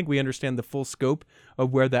I don't think we understand the full scope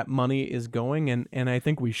of where that money is going, and I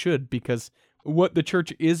think we should, because what the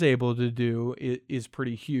church is able to do is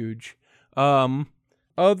pretty huge.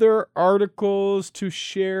 Other articles to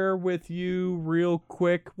share with you real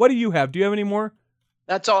quick. What do you have? Do you have any more?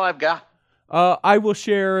 That's all I've got. I will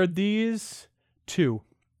share these two.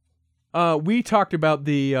 We talked about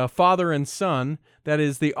the father and son. That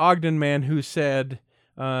is the Ogden man who said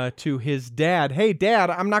to his dad, "Hey, Dad,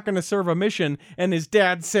 I'm not going to serve a mission." And his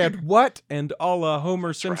dad said, "What?" And a la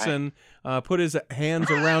Homer Simpson put his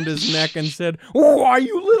hands around his neck and said, "Oh, are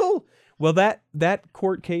you little?" Well, that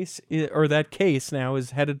court case, or that case now,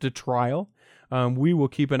 is headed to trial. We will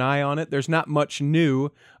keep an eye on it. There's not much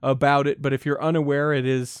new about it, but if you're unaware, it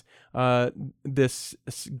is this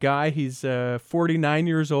guy. He's 49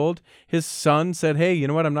 years old. His son said, "Hey, you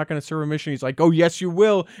know what? I'm not going to serve a mission." He's like, "Oh, yes, you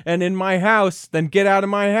will. And in my house, then get out of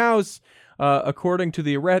my house." According to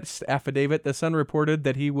the arrest affidavit, the son reported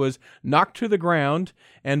that he was knocked to the ground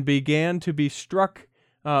and began to be struck.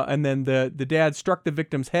 And then the dad struck the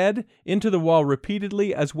victim's head into the wall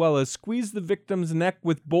repeatedly, as well as squeezed the victim's neck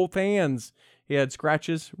with both hands. He had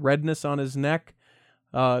scratches, redness on his neck.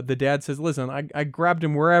 The dad says, "Listen, I grabbed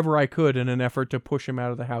him wherever I could in an effort to push him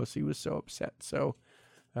out of the house. He was so upset." So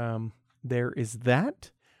there is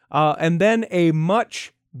that. And then a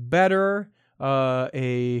much better,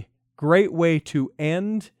 a great way to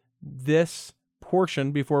end this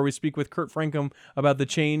portion before we speak with Kurt Frankum about the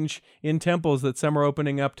change in temples that some are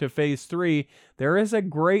opening up to phase 3. There is a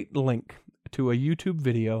great link to a YouTube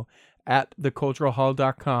video at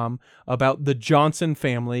theculturalhall.com about the Johnson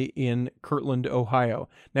family in Kirtland, Ohio.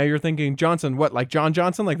 Now you're thinking, Johnson, what, like John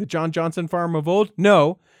Johnson, like the John Johnson farm of old?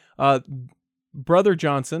 No. Brother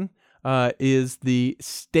Johnson is the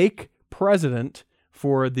stake president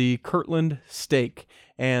for the Kirtland stake,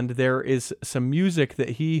 and there is some music that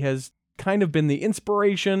he has kind of been the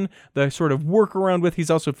inspiration, the sort of workaround with.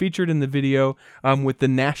 He's also featured in the video with the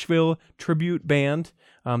Nashville Tribute Band.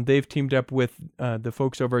 They've teamed up with the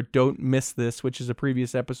folks over at Don't Miss This, which is a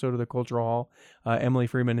previous episode of the Cultural Hall, Emily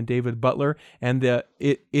Freeman and David Butler, and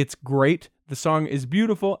it's great. The song is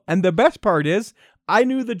beautiful, and the best part is, I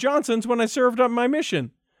knew the Johnsons when I served on my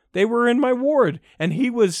mission. They were in my ward, and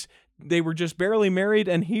they were just barely married,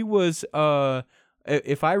 and he was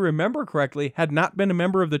if I remember correctly, had not been a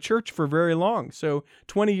member of the church for very long. So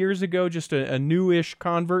 20 years ago, just a newish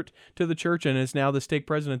convert to the church, and is now the stake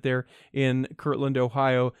president there in Kirtland,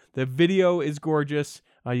 Ohio. The video is gorgeous.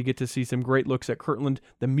 You get to see some great looks at Kirtland.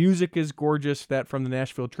 The music is gorgeous, that from the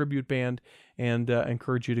Nashville Tribute Band, and I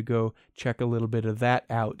encourage you to go check a little bit of that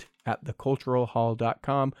out at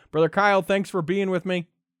theculturalhall.com. Brother Kyle, thanks for being with me.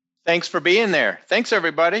 Thanks for being there. Thanks,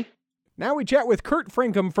 everybody. Now we chat with Kurt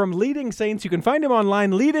Frankum from Leading Saints. You can find him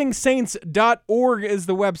online. leadingsaints.org is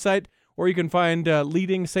the website, or you can find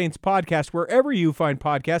Leading Saints podcast wherever you find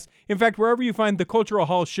podcasts. In fact, wherever you find the Cultural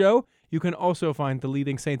Hall show, you can also find the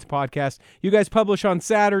Leading Saints podcast. You guys publish on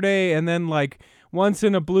Saturday, and then like once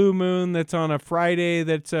in a blue moon that's on a Friday,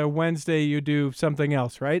 that's a Wednesday, you do something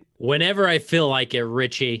else, right? Whenever I feel like it,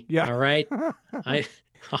 Richie. Yeah. All right?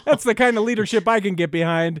 That's the kind of leadership I can get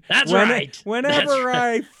behind. That's right. Whenever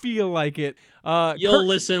I feel like it. You'll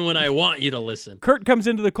listen when I want you to listen. Kurt comes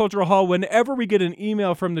into the Cultural Hall whenever we get an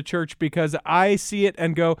email from the church, because I see it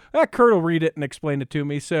and go, Kurt will read it and explain it to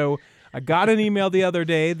me. So I got an email the other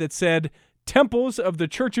day that said, temples of the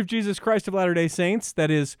Church of Jesus Christ of Latter-day Saints,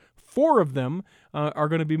 that is 4 of them, are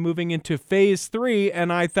going to be moving into phase 3.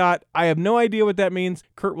 And I thought, I have no idea what that means.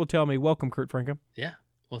 Kurt will tell me. Welcome, Kurt Frankum. Yeah.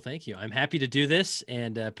 Well, thank you. I'm happy to do this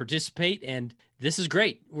and participate, and this is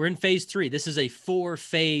great. We're in phase 3. This is a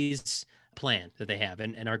 4-phase plan that they have,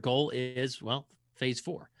 and our goal is, well, phase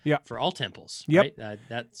 4 for all temples. Yep. Right?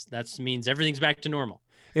 That means everything's back to normal.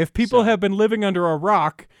 If people have been living under a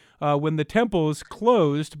rock, when the temples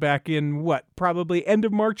closed back in, probably end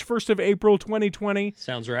of March, 1st of April, 2020.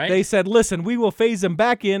 Sounds right. They said, listen, we will phase them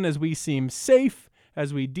back in as we seem safe,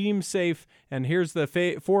 as we deem safe, and here's the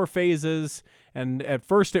 4 phases. And at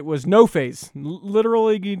first it was no phase,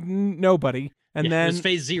 literally nobody. And then it was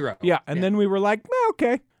phase 0. Yeah. And then we were like,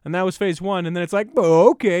 okay. And that was phase 1. And then it's like,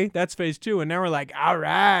 okay, that's phase 2. And now we're like, all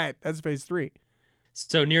right, that's phase 3.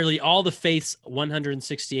 So nearly all the faith's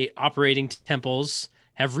 168 operating temples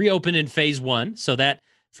have reopened in phase 1. So that,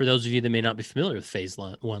 for those of you that may not be familiar with phase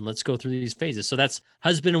 1, let's go through these phases. So that's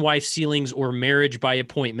husband and wife sealings or marriage by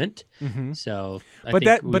appointment. Mm-hmm. So I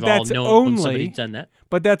think we've all known somebody's done that.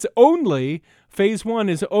 But that's only phase 1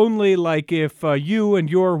 is only like if you and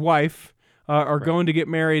your wife are going to get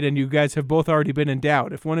married and you guys have both already been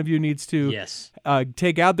endowed. If one of you needs to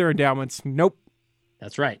take out their endowments, nope.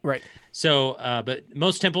 That's right. Right. So, but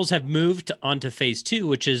most temples have moved onto phase 2,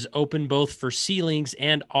 which is open both for sealings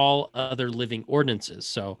and all other living ordinances.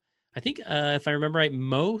 So I think if I remember right,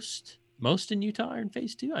 most in Utah are in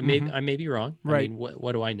phase 2. I may be wrong. Right. I mean,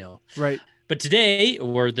 what do I know? Right. But today,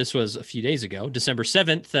 or this was a few days ago, December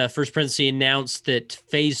 7th, First Presidency announced that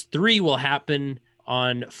phase 3 will happen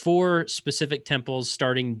on 4 specific temples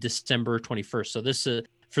starting December 21st. So this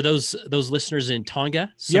for those listeners in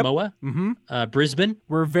Tonga, Samoa, Brisbane.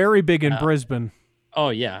 We're very big in Brisbane. Oh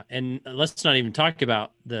yeah, and let's not even talk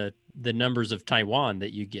about the numbers of Taiwan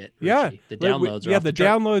that you get. Richie. Yeah, the downloads. The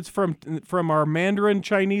downloads from our Mandarin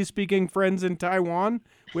Chinese speaking friends in Taiwan.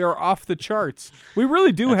 We are off the charts. We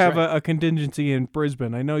really do have a contingency in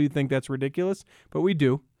Brisbane. I know you think that's ridiculous, but we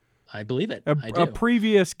do. I believe it. A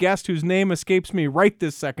previous guest whose name escapes me right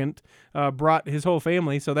this second brought his whole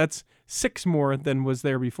family, so that's 6 more than was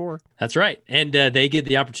there before. That's right. And they get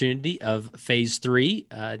the opportunity of phase 3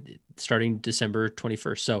 starting December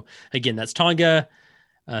 21st. So again, that's Tonga,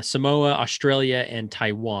 Samoa, Australia, and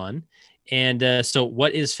Taiwan. And so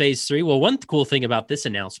what is phase 3? Well, one cool thing about this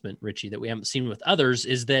announcement, Richie, that we haven't seen with others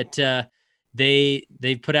is that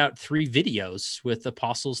they put out 3 videos with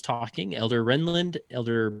apostles talking, Elder Renland,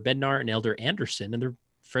 Elder Bednar, and Elder Anderson, and they're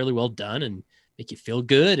fairly well done and make you feel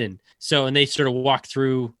good. And they sort of walk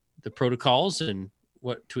through the protocols and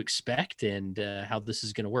what to expect and how this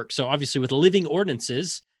is going to work. So obviously with the living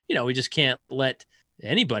ordinances, we just can't let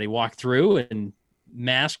anybody walk through and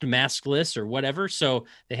masked, maskless, or whatever. So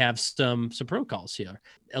they have some protocols here.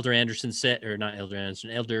 Elder Anderson said, or not Elder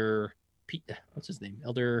Anderson, Elder Pete, what's his name?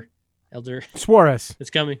 Elder Suarez.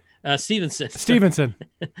 It's coming. Stevenson.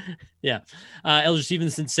 Yeah. Elder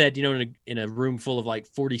Stevenson said, in a room full of like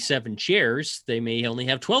 47 chairs, they may only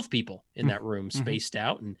have 12 people in that room spaced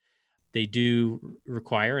out. And they do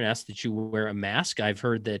require and ask that you wear a mask. I've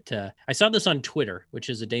heard that I saw this on Twitter, which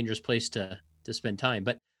is a dangerous place to spend time.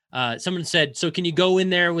 But someone said, so can you go in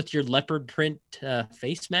there with your leopard print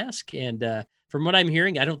face mask? And from what I'm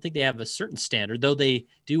hearing, I don't think they have a certain standard, though they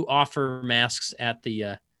do offer masks at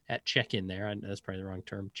the at check-in there. That's probably the wrong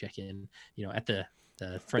term, check-in, at the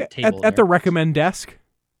front table. At the recommend desk.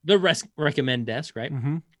 The recommend desk, right?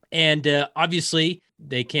 Mm-hmm. And obviously,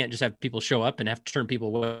 they can't just have people show up and have to turn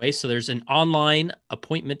people away. So there's an online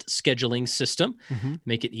appointment scheduling system.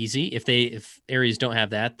 Make it easy. If areas don't have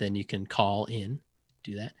that, then you can call in,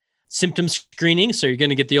 do that. Symptom screening. So you're going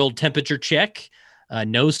to get the old temperature check,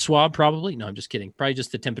 nose swab probably. No, I'm just kidding. Probably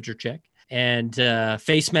just the temperature check. And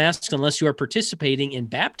face masks, unless you are participating in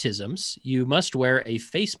baptisms, you must wear a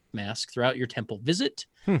face mask throughout your temple visit.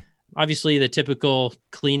 Obviously, the typical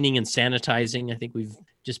cleaning and sanitizing, I think we've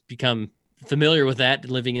just become familiar with that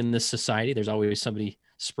living in this society. There's always somebody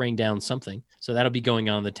spraying down something. So that'll be going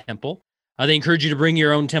on in the temple. They encourage you to bring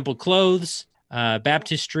your own temple clothes.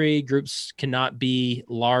 Baptistry groups cannot be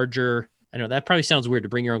larger. I know that probably sounds weird to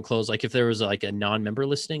bring your own clothes. Like if there was like a non-member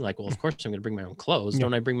listening, like, well, of course I'm going to bring my own clothes.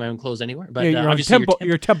 Don't I bring my own clothes anywhere? But obviously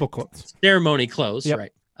your temple clothes, ceremony clothes,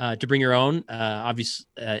 right? To bring your own, obviously.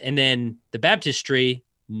 And then the baptistry,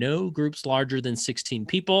 no groups larger than 16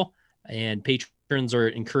 people, and patrons are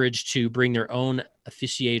encouraged to bring their own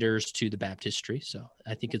officiators to the baptistry. So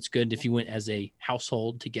I think it's good if you went as a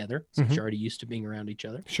household together, since you're already used to being around each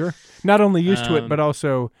other. Sure. Not only used to it, but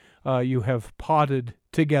also you have podded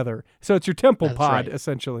together. So it's your temple pod,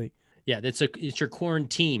 essentially. Yeah, it's your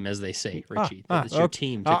quarantine, as they say, Richie. It's your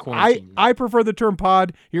team to quarantine. I prefer the term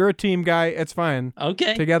pod. You're a team guy. It's fine.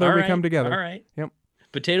 Okay. Together we come together. All right. Yep.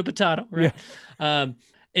 Potato, right? Yeah.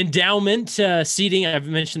 Endowment seating, I've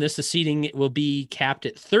mentioned this, the seating will be capped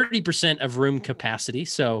at 30% of room capacity.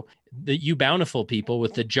 So you bountiful people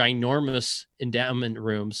with the ginormous endowment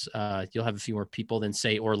rooms, you'll have a few more people than,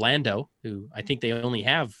 say, Orlando, who I think they only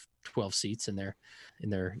have 12 seats in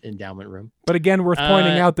their endowment room. But again, worth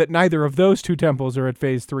pointing out that neither of those 2 temples are at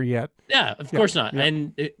phase 3 yet. Yeah, of course not. Yeah.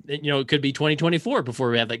 And it could be 2024 before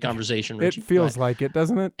we have that conversation, Richie. It feels like it,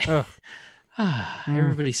 doesn't it? Ugh.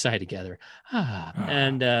 Everybody sigh together.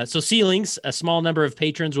 And so sealings, a small number of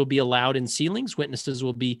patrons will be allowed in sealings. Witnesses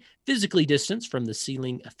will be physically distanced from the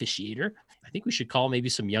sealing officiator. I think we should call maybe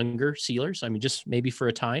some younger sealers. I mean, just maybe for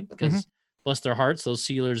a time, because bless their hearts, those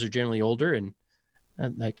sealers are generally older, and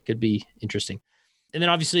that could be interesting. And then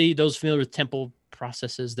obviously those familiar with temple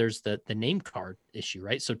processes, there's the name card issue,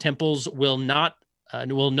 right? So temples will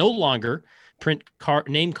no longer print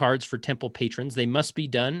name cards for temple patrons. They must be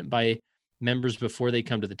done by members before they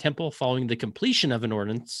come to the temple. Following the completion of an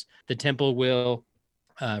ordinance, the temple will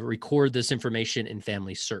record this information in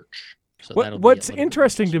family search. So what's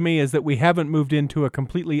interesting to me is that we haven't moved into a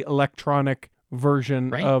completely electronic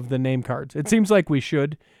version of the name cards. It seems like we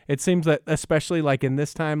should. It seems that, especially like in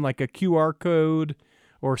this time, like a QR code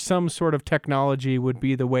or some sort of technology would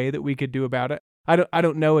be the way that we could do about it. I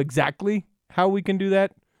don't know exactly how we can do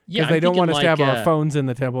that, because they don't want us to have our phones in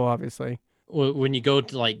the temple, obviously. When you go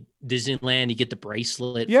to like Disneyland, you get the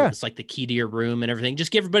bracelet. Yeah. It's like the key to your room and everything.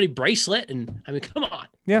 Just give everybody bracelet. And I mean, come on.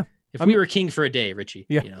 Yeah. If we were king for a day, Richie,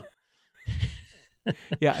 yeah. you know.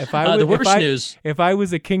 Yeah. If I was, the worst news. If I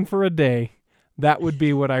was a king for a day, that would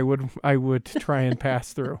be what I would try and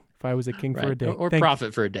pass through. If I was a king for a day, or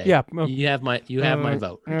profit for a day. Yeah. You have my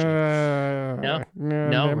vote, Richie. No,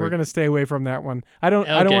 we're gonna stay away from that one. I don't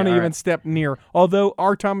want to even step near. Although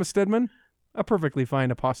R. Thomas Stedman, a perfectly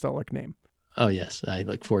fine apostolic name. Oh yes, I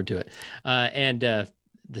look forward to it.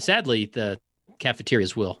 Sadly, the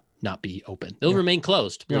cafeterias will not be open. They'll remain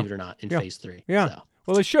closed, believe it or not, in phase 3. Yeah. So.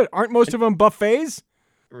 Well, they should. Aren't most of them buffets?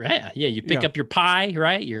 Right. Yeah. You pick up your pie,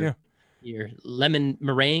 right? Your lemon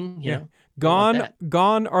meringue. You know.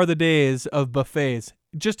 Gone are the days of buffets,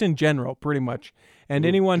 just in general, pretty much. And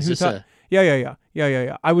anyone who thought, yeah.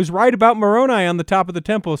 I was right about Moroni on the top of the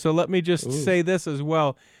temple, so let me just say this as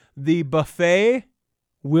well: the buffet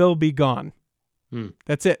will be gone.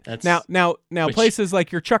 That's it. Now, places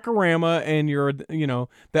like your Chuckarama and your,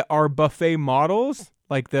 that are buffet models,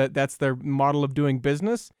 like that's their model of doing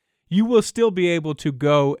business. You will still be able to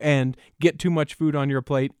go and get too much food on your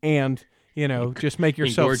plate and, just make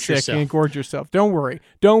yourself sick and gorge yourself. Don't worry.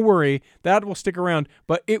 That will stick around,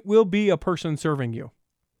 but it will be a person serving you.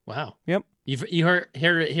 Wow. Yep. You heard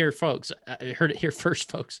it here, folks. I heard it here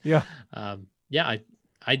first, folks. Yeah. I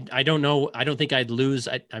don't know. I don't think I'd lose.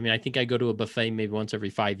 I think I go to a buffet maybe once every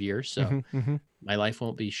 5 years. So my life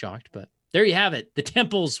won't be shocked. But there you have it. The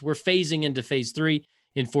temples, we're phasing into phase 3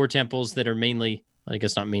 in 4 temples that are mainly, I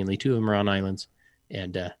guess not mainly, 2 of them are on islands.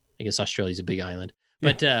 And I guess Australia's a big island.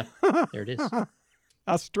 But there it is.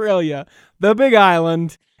 Australia, the big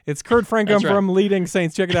island. It's Kurt Frankum from Leading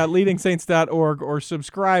Saints. Check it out, leadingsaints.org, or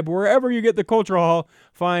subscribe wherever you get the Cultural Hall.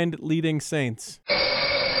 Find Leading Saints.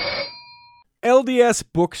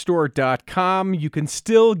 LDSbookstore.com. You can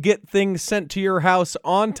still get things sent to your house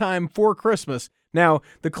on time for Christmas. Now,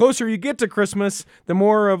 the closer you get to Christmas, the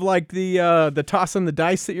more of like the toss and the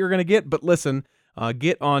dice that you're going to get. But listen,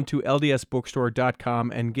 get on to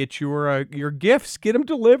LDSbookstore.com and get your gifts. Get them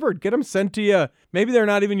delivered. Get them sent to you. Maybe they're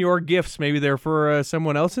not even your gifts. Maybe they're for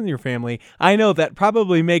someone else in your family. I know that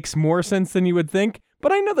probably makes more sense than you would think.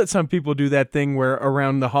 But I know that some people do that thing where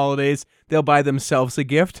around the holidays, they'll buy themselves a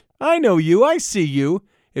gift. I know you. I see you.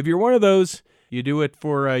 If you're one of those, you do it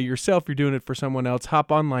for yourself, you're doing it for someone else.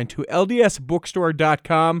 Hop online to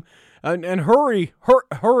ldsbookstore.com and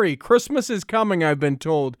hurry. Christmas is coming, I've been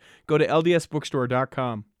told. Go to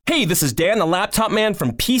ldsbookstore.com. Hey, this is Dan, the laptop man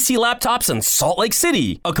from PC Laptops in Salt Lake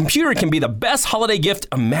City. A computer can be the best holiday gift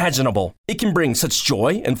imaginable. It can bring such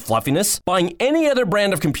joy and fluffiness. Buying any other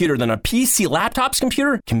brand of computer than a PC Laptops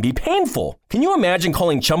computer can be painful. Can you imagine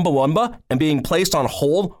calling Chumbawamba and being placed on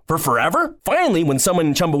hold for forever? Finally, when someone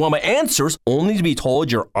in Chumbawamba answers, only to be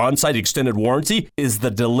told your on-site extended warranty is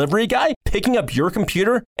the delivery guy picking up your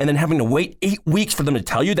computer and then having to wait 8 weeks for them to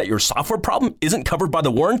tell you that your software problem isn't covered by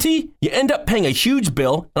the warranty? You end up paying a huge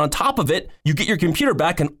bill, and on top of it, you get your computer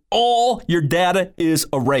back and all your data is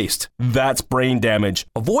erased. That's brain damage.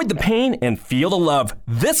 Avoid the pain and feel the love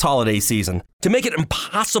this holiday season. To make it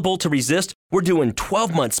impossible to resist, we're doing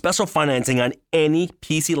 12-month special financing on any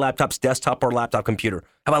PC Laptops, desktop, or laptop computer.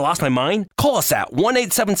 Have I lost my mind? Call us at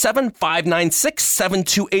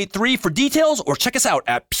 1-877-596-7283 for details, or check us out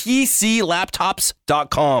at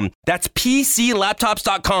PCLaptops.com. That's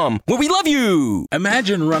PCLaptops.com, where we love you.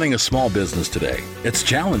 Imagine running a small business today. It's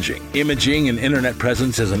challenging. Imaging and internet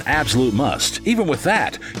presence is an absolute must. Even with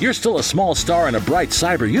that, you're still a small star in a bright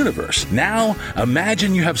cyber universe. Now,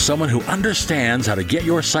 imagine you have someone who understands how to get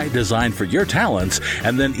your site designed for your talents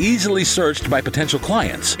and then easily searched by potential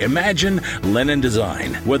clients. Imagine Lennon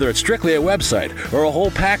Design. Whether it's strictly a website or a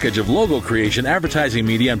whole package of logo creation, advertising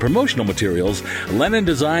media, and promotional materials, Lennon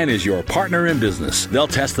Design is your partner in business. They'll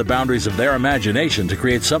test the boundaries of their imagination to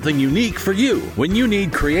create something unique for you. When you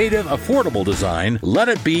need creative, affordable design, let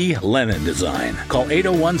it be Lennon Design. Call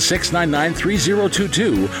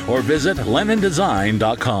 801-699-3022 or visit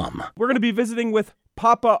LennonDesign.com. We're going to be visiting with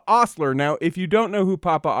Papa Osler. Now, if you don't know who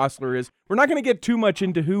Papa Osler is, we're not going to get too much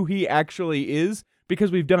into who he actually is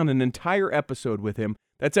because we've done an entire episode with him.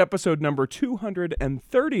 That's episode number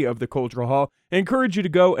 230 of The Cultural Hall. I encourage you to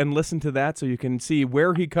go and listen to that so you can see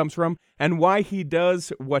where he comes from and why he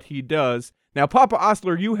does what he does. Now, Papa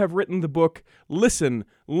Ostler, you have written the book Listen,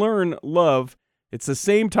 Learn, Love. It's the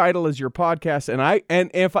same title as your podcast,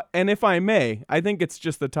 and if I may, I think it's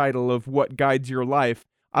just the title of what guides your life.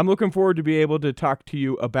 I'm looking forward to be able to talk to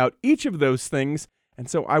you about each of those things, and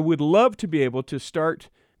so I would love to be able to start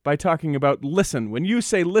by talking about listen. When you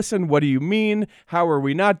say listen, what do you mean? How are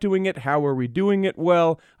we not doing it? How are we doing it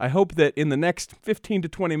well? I hope that in the next 15 to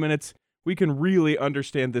 20 minutes, we can really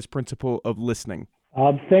understand this principle of listening.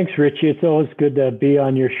 Thanks, Richie. It's always good to be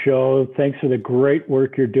on your show. Thanks for the great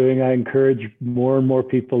work you're doing. I encourage more and more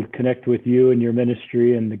people to connect with you and your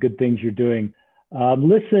ministry and the good things you're doing.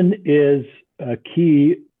 Listen is a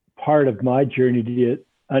key part of my journey to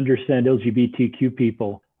understand LGBTQ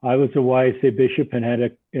people. I was a YSA bishop and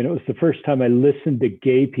it was the first time I listened to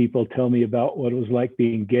gay people tell me about what it was like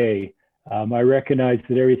being gay. I recognized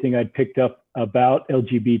that everything I'd picked up about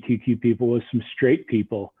LGBTQ people was from straight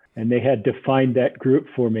people, and they had defined that group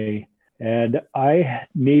for me. And I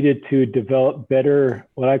needed to develop better,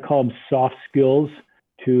 what I call them soft skills,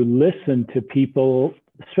 to listen to people,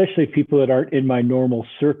 especially people that aren't in my normal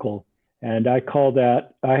circle. And I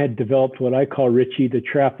had developed what I call, Richie, the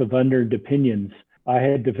trap of unearned opinions. I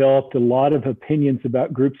had developed a lot of opinions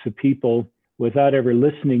about groups of people without ever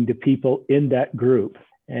listening to people in that group.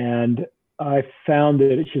 And I found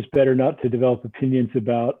that it's just better not to develop opinions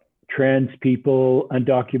about trans people,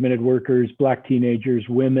 undocumented workers, Black teenagers,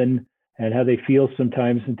 women, and how they feel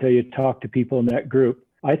sometimes until you talk to people in that group.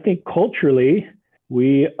 I think culturally,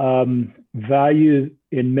 we value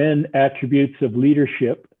in men attributes of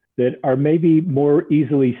leadership that are maybe more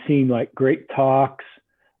easily seen, like great talks,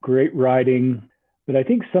 great writing. But I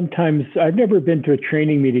think sometimes, I've never been to a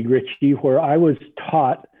training meeting, Richie, where I was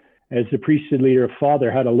taught as the priesthood leader of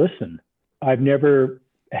Father how to listen. I've never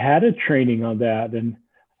had a training on that. And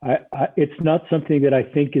it's not something that I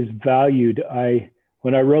think is valued.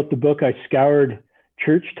 When I wrote the book, I scoured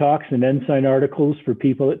church talks and ensign articles for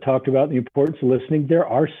people that talked about the importance of listening. There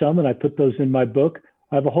are some, and I put those in my book.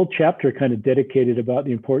 I have a whole chapter kind of dedicated about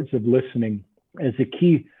the importance of listening as a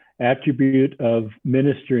key attribute of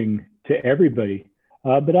ministering to everybody.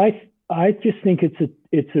 But I just think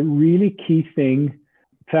it's a really key thing.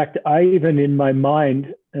 In fact, I even in my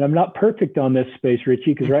mind, and I'm not perfect on this space,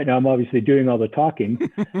 Richie, because right now I'm obviously doing all the talking,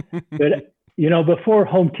 but before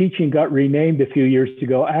home teaching got renamed a few years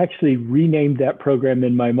ago, I actually renamed that program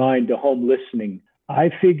in my mind to home listening. I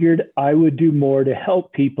figured I would do more to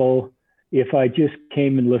help people if I just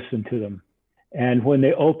came and listened to them. And when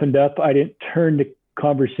they opened up, I didn't turn the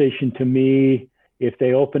conversation to me. If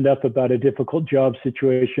they opened up about a difficult job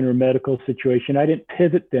situation or medical situation, I didn't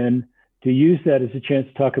pivot then to use that as a chance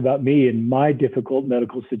to talk about me and my difficult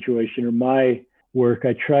medical situation or my work.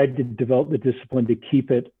 I tried to develop the discipline to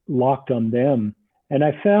keep it locked on them. And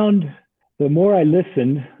I found the more I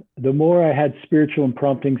listened, the more I had spiritual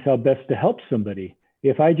promptings how best to help somebody.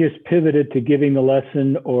 If I just pivoted to giving the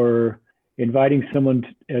lesson or inviting someone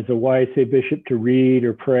as a YSA bishop to read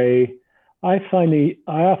or pray, I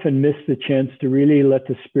often miss the chance to really let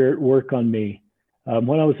the Spirit work on me.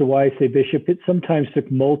 When I was a YSA bishop, it sometimes took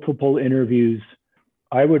multiple interviews.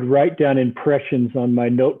 I would write down impressions on my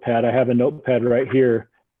notepad. I have a notepad right here.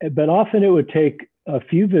 But often it would take a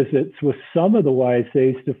few visits with some of the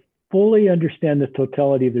YSAs to fully understand the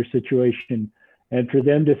totality of their situation and for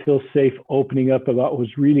them to feel safe opening up about what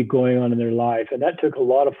was really going on in their life. And that took a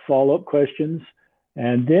lot of follow-up questions.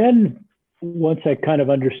 And then once I kind of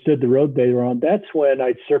understood the road they were on, that's when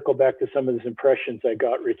I'd circle back to some of those impressions I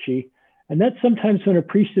got, Richie. And that's sometimes when a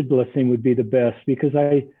priesthood blessing would be the best, because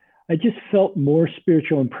I just felt more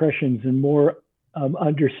spiritual impressions and more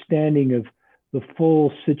understanding of the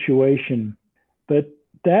full situation. But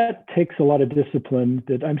that takes a lot of discipline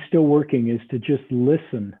that I'm still working, is to just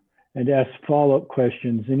listen and ask follow-up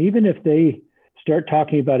questions. And even if they start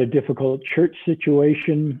talking about a difficult church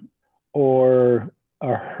situation or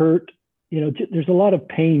a hurt, there's a lot of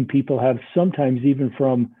pain people have sometimes even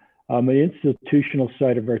from an institutional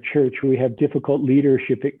side of our church. We have difficult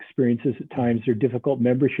leadership experiences at times or difficult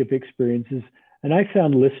membership experiences. And I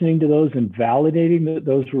found listening to those and validating that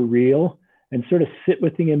those were real and sort of sit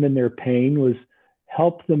with them in their pain was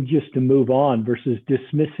help them just to move on versus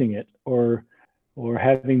dismissing it or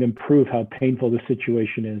having them prove how painful the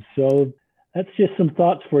situation is. So that's just some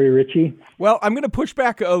thoughts for you, Richie. Well, I'm going to push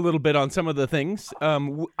back a little bit on some of the things.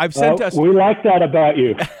 I've sent us. We like that about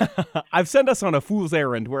you. I've sent us on a fool's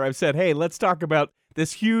errand where I've said, hey, let's talk about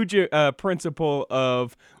this huge principle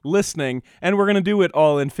of listening, and we're going to do it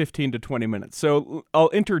all in 15 to 20 minutes. So I'll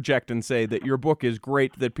interject and say that your book is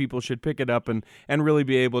great, that people should pick it up and really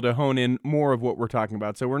be able to hone in more of what we're talking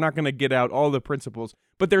about. So we're not going to get out all the principles,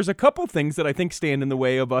 but there's a couple things that I think stand in the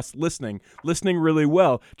way of us listening really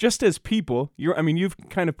well. Just as people, you've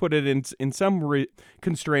kind of put it in some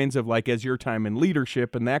constraints of like as your time in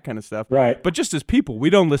leadership and that kind of stuff. Right. But just as people, we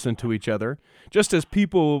don't listen to each other. Just as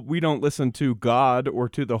people, we don't listen to God or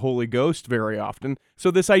to the Holy Ghost very often.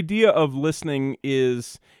 So this idea of listening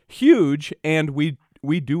is huge, and we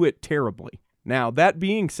do it terribly. Now, that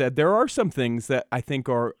being said, there are some things that I think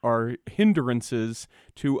are hindrances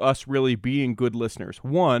to us really being good listeners.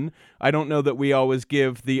 One, I don't know that we always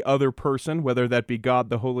give the other person, whether that be God,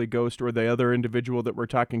 the Holy Ghost, or the other individual that we're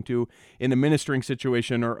talking to in a ministering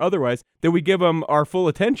situation or otherwise, that we give them our full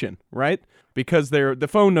attention, right? Because the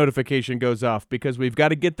phone notification goes off, because we've got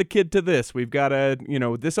to get the kid to this, we've got to,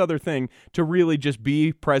 this other thing, to really just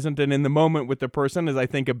be present and in the moment with the person is, I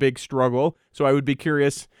think, a big struggle. So I would be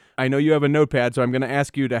curious, I know you have a notepad, so I'm going to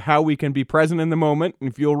ask you to how we can be present in the moment, and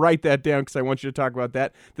if you'll write that down, because I want you to talk about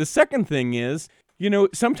that. The second thing is,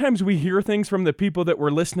 sometimes we hear things from the people that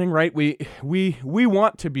we're listening, right? We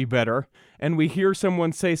want to be better, and we hear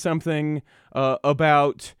someone say something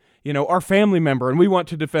about our family member, and we want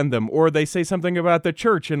to defend them, or they say something about the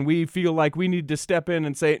church, and we feel like we need to step in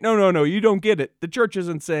and say, no, you don't get it. The church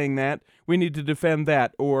isn't saying that. We need to defend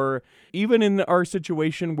that. Or even in our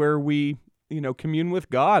situation where we, commune with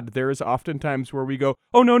God, there is often times where we go,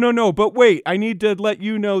 oh, no, but wait, I need to let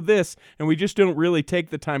you know this, and we just don't really take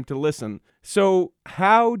the time to listen. So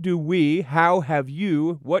how have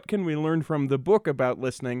you, what can we learn from the book about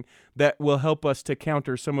listening that will help us to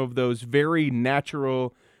counter some of those very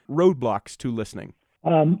natural roadblocks to listening?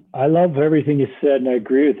 I love everything you said, and I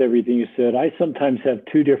agree with everything you said. I sometimes have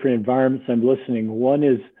two different environments I'm listening. One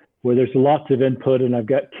is where there's lots of input, and I've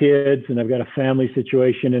got kids, and I've got a family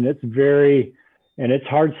situation, and it's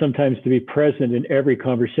hard sometimes to be present in every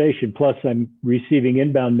conversation. Plus, I'm receiving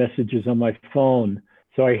inbound messages on my phone.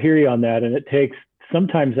 So I hear you on that, and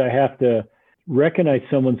sometimes I have to recognize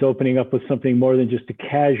someone's opening up with something more than just a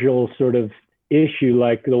casual sort of issue,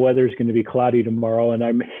 like the weather's going to be cloudy tomorrow, and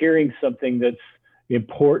I'm hearing something that's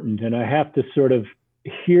important, and I have to sort of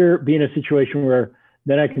be in a situation where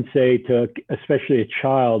then I can say to especially a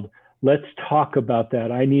child, let's talk about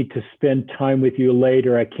that. I need to spend time with you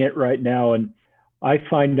later. I can't right now. And I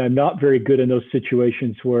find I'm not very good in those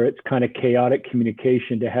situations where it's kind of chaotic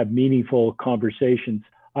communication to have meaningful conversations.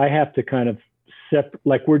 I have to kind of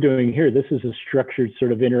like we're doing here. This is a structured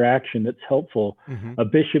sort of interaction that's helpful. Mm-hmm. A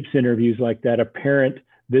bishop's interviews like that, a parent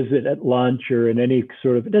visit at lunch, or in any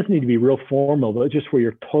sort of, it doesn't need to be real formal, but just where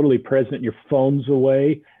you're totally present, your phone's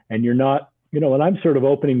away, and you're not, when I'm sort of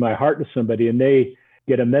opening my heart to somebody and they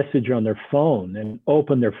get a message on their phone and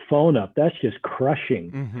open their phone up, that's just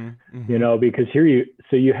crushing, mm-hmm, mm-hmm. Because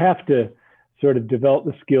so you have to sort of develop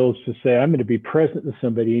the skills to say, I'm going to be present to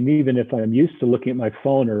somebody. And even if I'm used to looking at my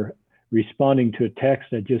phone or responding to a text,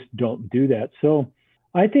 I just don't do that. So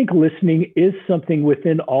I think listening is something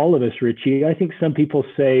within all of us, Richie. I think some people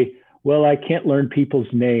say, well, I can't learn people's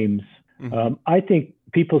names. Mm-hmm. I think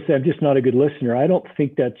people say, I'm just not a good listener. I don't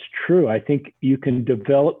think that's true. I think you can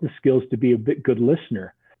develop the skills to be a good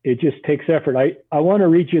listener. It just takes effort. I want to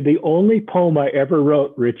read you the only poem I ever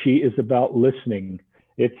wrote, Richie, is about listening.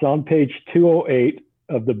 It's on page 208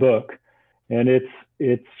 of the book. And it's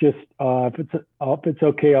just, if it's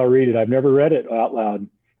okay, I'll read it. I've never read it out loud.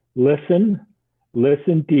 Listen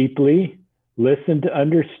deeply, listen to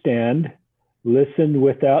understand, listen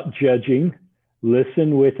without judging,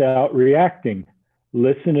 listen without reacting,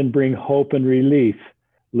 listen and bring hope and relief,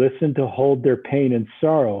 listen to hold their pain and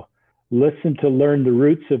sorrow, listen to learn the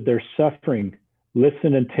roots of their suffering,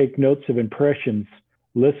 listen and take notes of impressions,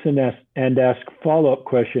 listen and ask follow-up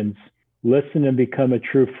questions, listen and become a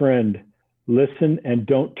true friend, listen and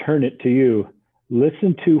don't turn it to you,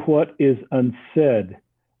 listen to what is unsaid,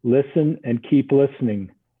 listen and keep listening,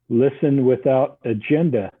 listen without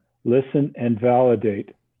agenda, listen and validate,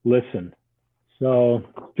 listen. So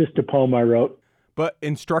just a poem I wrote. But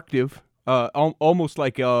instructive, almost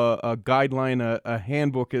like a guideline, a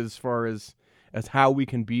handbook as far as how we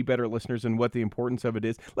can be better listeners and what the importance of it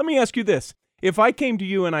is. Let me ask you this. If I came to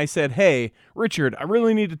you and I said, hey, Richard, I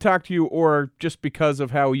really need to talk to you, or just because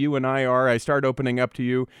of how you and I are, I start opening up to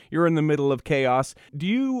you, you're in the middle of chaos, do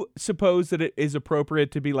you suppose that it is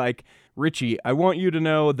appropriate to be like, Richie, I want you to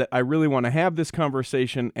know that I really want to have this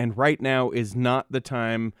conversation, and right now is not the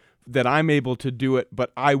time that I'm able to do it,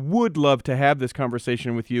 but I would love to have this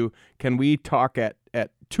conversation with you. Can we talk at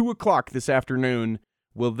 2 o'clock this afternoon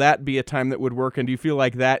will that be a time that would work? And do you feel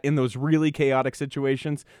like that in those really chaotic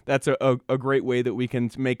situations, that's a great way that we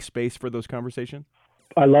can make space for those conversations?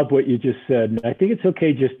 I love what you just said. And I think it's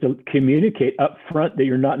okay just to communicate up front that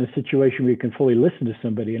you're not in a situation where you can fully listen to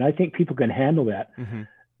somebody. And I think people can handle that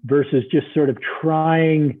versus just sort of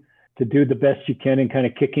trying to do the best you can and kind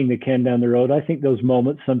of kicking the can down the road. I think those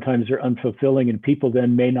moments sometimes are unfulfilling and people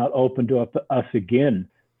then may not open to us again.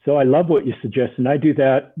 So I love what you suggest. And I do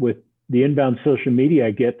that with the inbound social media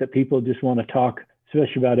I get, that people just want to talk,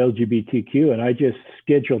 especially about LGBTQ. And I just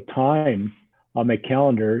schedule time on my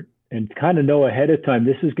calendar and kind of know ahead of time,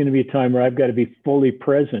 this is going to be a time where I've got to be fully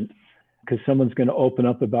present because someone's going to open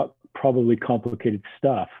up about probably complicated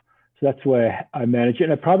stuff. So that's the way I manage it.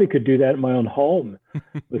 And I probably could do that in my own home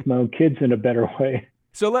with my own kids in a better way.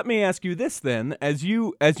 So let me ask you this then, as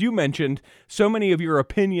you mentioned, so many of your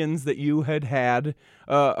opinions that you had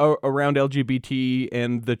around LGBT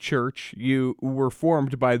and the church, you were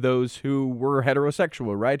formed by those who were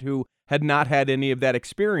heterosexual, right? Who had not had any of that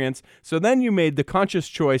experience. So then you made the conscious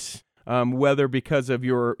choice, whether because of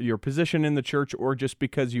your position in the church or just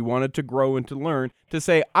because you wanted to grow and to learn, to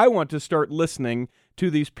say, I want to start listening to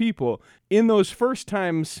these people. In those first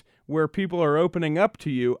times where people are opening up to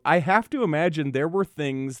you, I have to imagine there were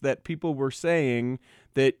things that people were saying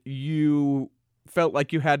that you felt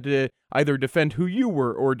like you had to either defend who you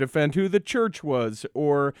were or defend who the church was,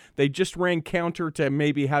 or they just ran counter to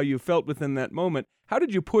maybe how you felt within that moment. How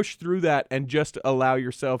did you push through that and just allow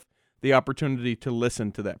yourself the opportunity to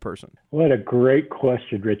listen to that person? What a great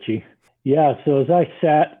question, Richie. Yeah, so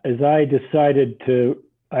I decided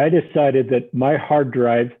that my hard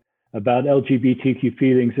drive about LGBTQ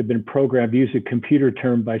feelings have been programmed to use a computer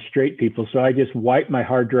term by straight people. So I just wiped my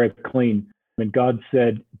hard drive clean. And God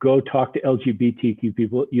said, go talk to LGBTQ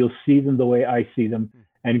people. You'll see them the way I see them,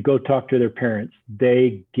 and go talk to their parents.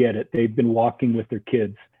 They get it. They've been walking with their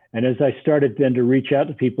kids. And as I started then to reach out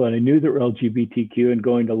to people, and I knew they were LGBTQ and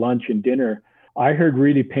going to lunch and dinner, I heard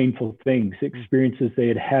really painful things, experiences they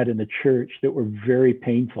had had in the church that were very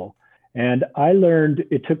painful. And I learned,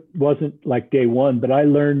 wasn't like day one, but I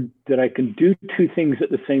learned that I can do two things at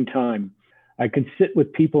the same time. I can sit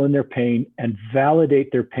with people in their pain and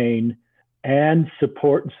validate their pain and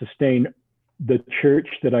support and sustain the church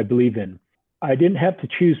that I believe in. I didn't have to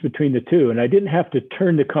choose between the two, and I didn't have to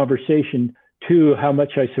turn the conversation to how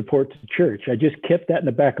much I support the church. I just kept that in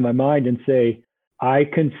the back of my mind and say, I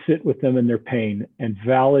can sit with them in their pain and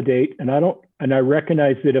validate. And I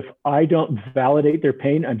recognize that if I don't validate their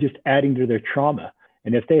pain, I'm just adding to their trauma.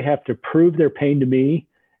 And if they have to prove their pain to me,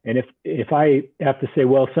 and if I have to say,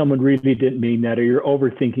 well, someone really didn't mean that, or you're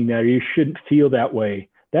overthinking that, or you shouldn't feel that way,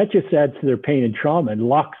 that just adds to their pain and trauma and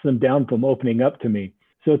locks them down from opening up to me.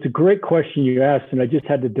 So it's a great question you asked, and I just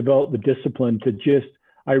had to develop the discipline to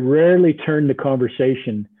I rarely turn the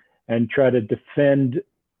conversation and try to defend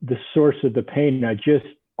the source of the pain. I just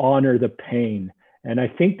honor the pain. And I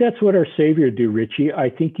think that's what our Savior did, Richie.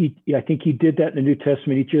 I think he did that in the New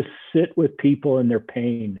Testament. He just sit with people in their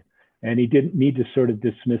pain, and he didn't need to sort of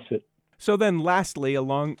dismiss it. So then lastly,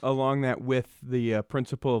 along that with the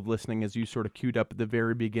principle of listening, as you sort of queued up at the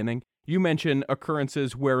very beginning, you mentioned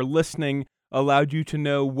occurrences where listening allowed you to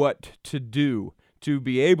know what to do to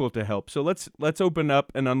be able to help. So let's open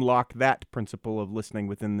up and unlock that principle of listening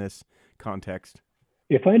within this context.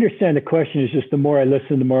 If I understand the question, is just the more I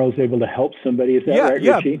listen, the more I was able to help somebody. Is that right,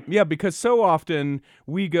 Richie? Yeah, because so often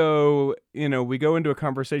we go into a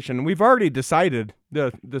conversation and we've already decided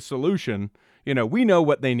the solution. We know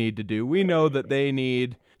what they need to do. We know that they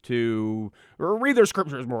need to read their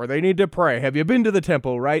scriptures more. They need to pray. Have you been to the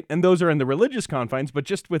temple, right? And those are in the religious confines, but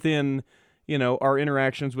just within our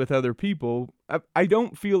interactions with other people, I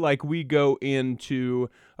don't feel like we go into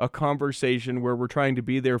a conversation where we're trying to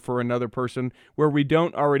be there for another person where we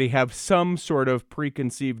don't already have some sort of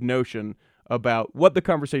preconceived notion about what the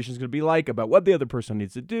conversation is going to be like, about what the other person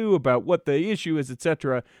needs to do, about what the issue is,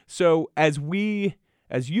 etc. So as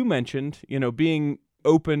you mentioned, being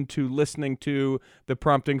open to listening to the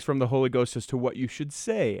promptings from the Holy Ghost as to what you should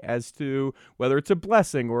say, as to whether it's a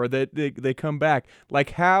blessing or that they come back,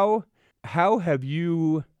 like how have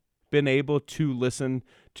you been able to listen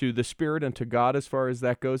to the Spirit and to God as far as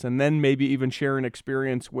that goes, and then maybe even share an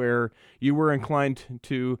experience where you were inclined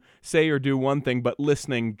to say or do one thing, but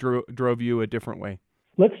listening drove you a different way?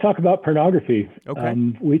 Let's talk about pornography. Okay.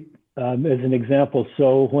 As an example,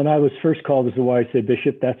 so when I was first called as a YSA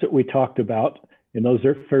bishop, that's what we talked about in those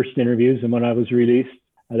first interviews, and when I was released,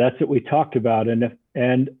 that's what we talked about. And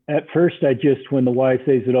at first, when the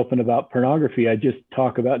YSAs had opened about pornography, I just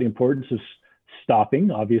talk about the importance of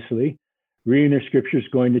stopping, obviously, reading their scriptures,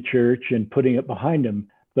 going to church, and putting it behind them.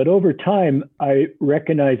 But over time, I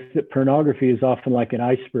recognize that pornography is often like an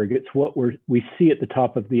iceberg. It's what we see at the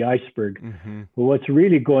top of the iceberg. Mm-hmm. But what's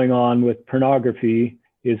really going on with pornography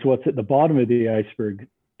is what's at the bottom of the iceberg.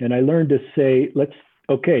 And I learned to say,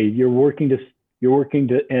 you're working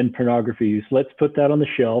to end pornography use. Let's put that on the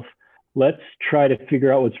shelf. Let's try to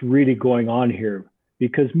figure out what's really going on here.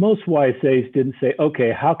 Because most YSAs didn't say,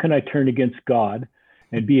 okay, how can I turn against God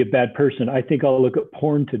and be a bad person? I think I'll look at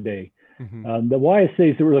porn today. Mm-hmm. The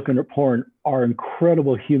YSAs that were looking at porn are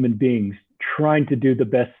incredible human beings trying to do the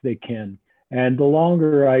best they can. And the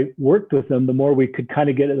longer I worked with them, the more we could kind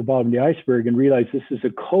of get at the bottom of the iceberg and realize this is a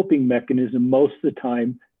coping mechanism most of the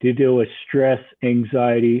time to deal with stress,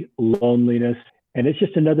 anxiety, loneliness. And it's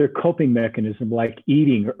just another coping mechanism like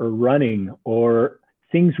eating or running or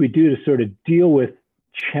things we do to sort of deal with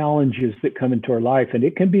challenges that come into our life. And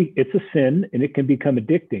it's a sin and it can become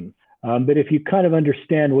addicting. But if you kind of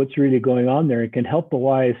understand what's really going on there, it can help the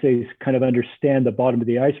YSAs kind of understand the bottom of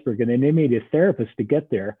the iceberg. And then they need a therapist to get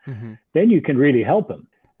there. Mm-hmm. Then you can really help them.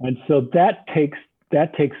 And so that takes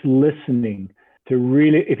listening to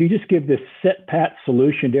really, if you just give this set pat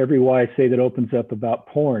solution to every YSA that opens up about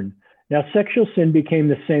porn. Now, sexual sin became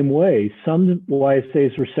the same way. Some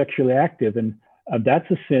YSAs were sexually active, and that's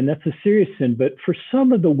a sin. That's a serious sin. But for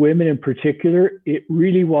some of the women in particular, it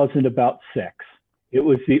really wasn't about sex. It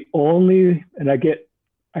was the only, and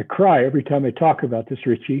I cry every time I talk about this,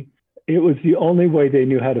 Richie. It was the only way they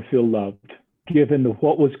knew how to feel loved, given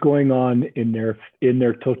what was going on in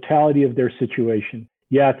their totality of their situation.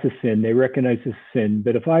 Yeah, it's a sin. They recognize it's a sin.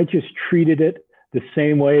 But if I just treated it the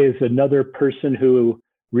same way as another person who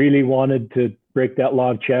really wanted to break that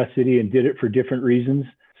law of chastity and did it for different reasons.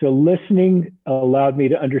 So listening allowed me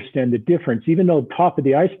to understand the difference. Even though the top of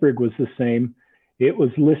the iceberg was the same, it was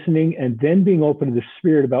listening and then being open to the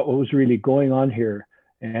Spirit about what was really going on here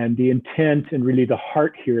and the intent and really the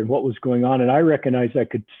heart here and what was going on. And I recognized I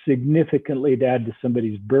could significantly add to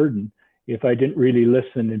somebody's burden if I didn't really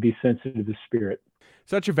listen and be sensitive to the Spirit.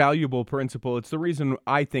 Such a valuable principle. It's the reason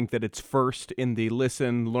I think that it's first in the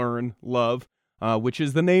Listen, Learn, Love, which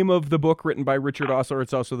is the name of the book written by Richard Ostler.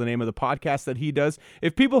 It's also the name of the podcast that he does.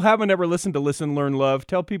 If people haven't ever listened to Listen, Learn, Love,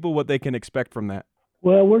 tell people what they can expect from that.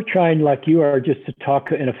 Well, we're trying, like you are, just to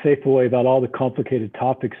talk in a faithful way about all the complicated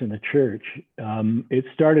topics in the church. It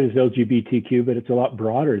started as LGBTQ, but it's a lot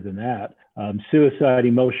broader than that. Suicide,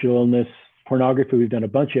 emotional illness, pornography. We've done a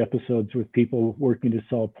bunch of episodes with people working to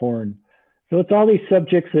solve porn. So it's all these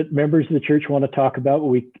subjects that members of the church want to talk about.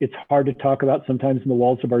 It's hard to talk about sometimes in the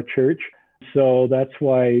walls of our church. So that's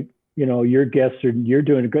why, your guests you're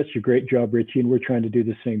doing a great job, Richie, and we're trying to do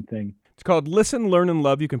the same thing. It's called Listen, Learn, and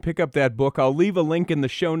Love. You can pick up that book. I'll leave a link in the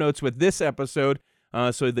show notes with this episode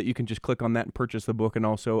so that you can just click on that and purchase the book, and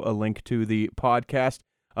also a link to the podcast.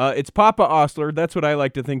 It's Papa Ostler. That's what I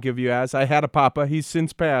like to think of you as. I had a papa. He's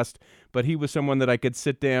since passed, but he was someone that I could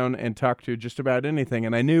sit down and talk to just about anything.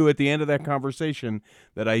 And I knew at the end of that conversation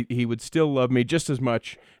that he would still love me just as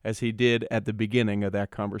much as he did at the beginning of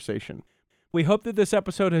that conversation. We hope that this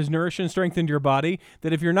episode has nourished and strengthened your body,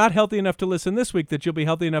 that if you're not healthy enough to listen this week, that you'll be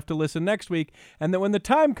healthy enough to listen next week, and that when the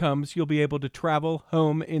time comes, you'll be able to travel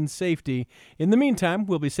home in safety. In the meantime,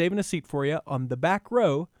 we'll be saving a seat for you on the back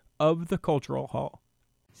row of the Cultural Hall.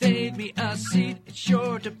 Save me a seat, it's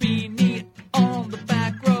sure to be neat on the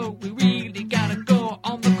back row. We really gotta go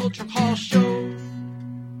on the Cultural Hall show.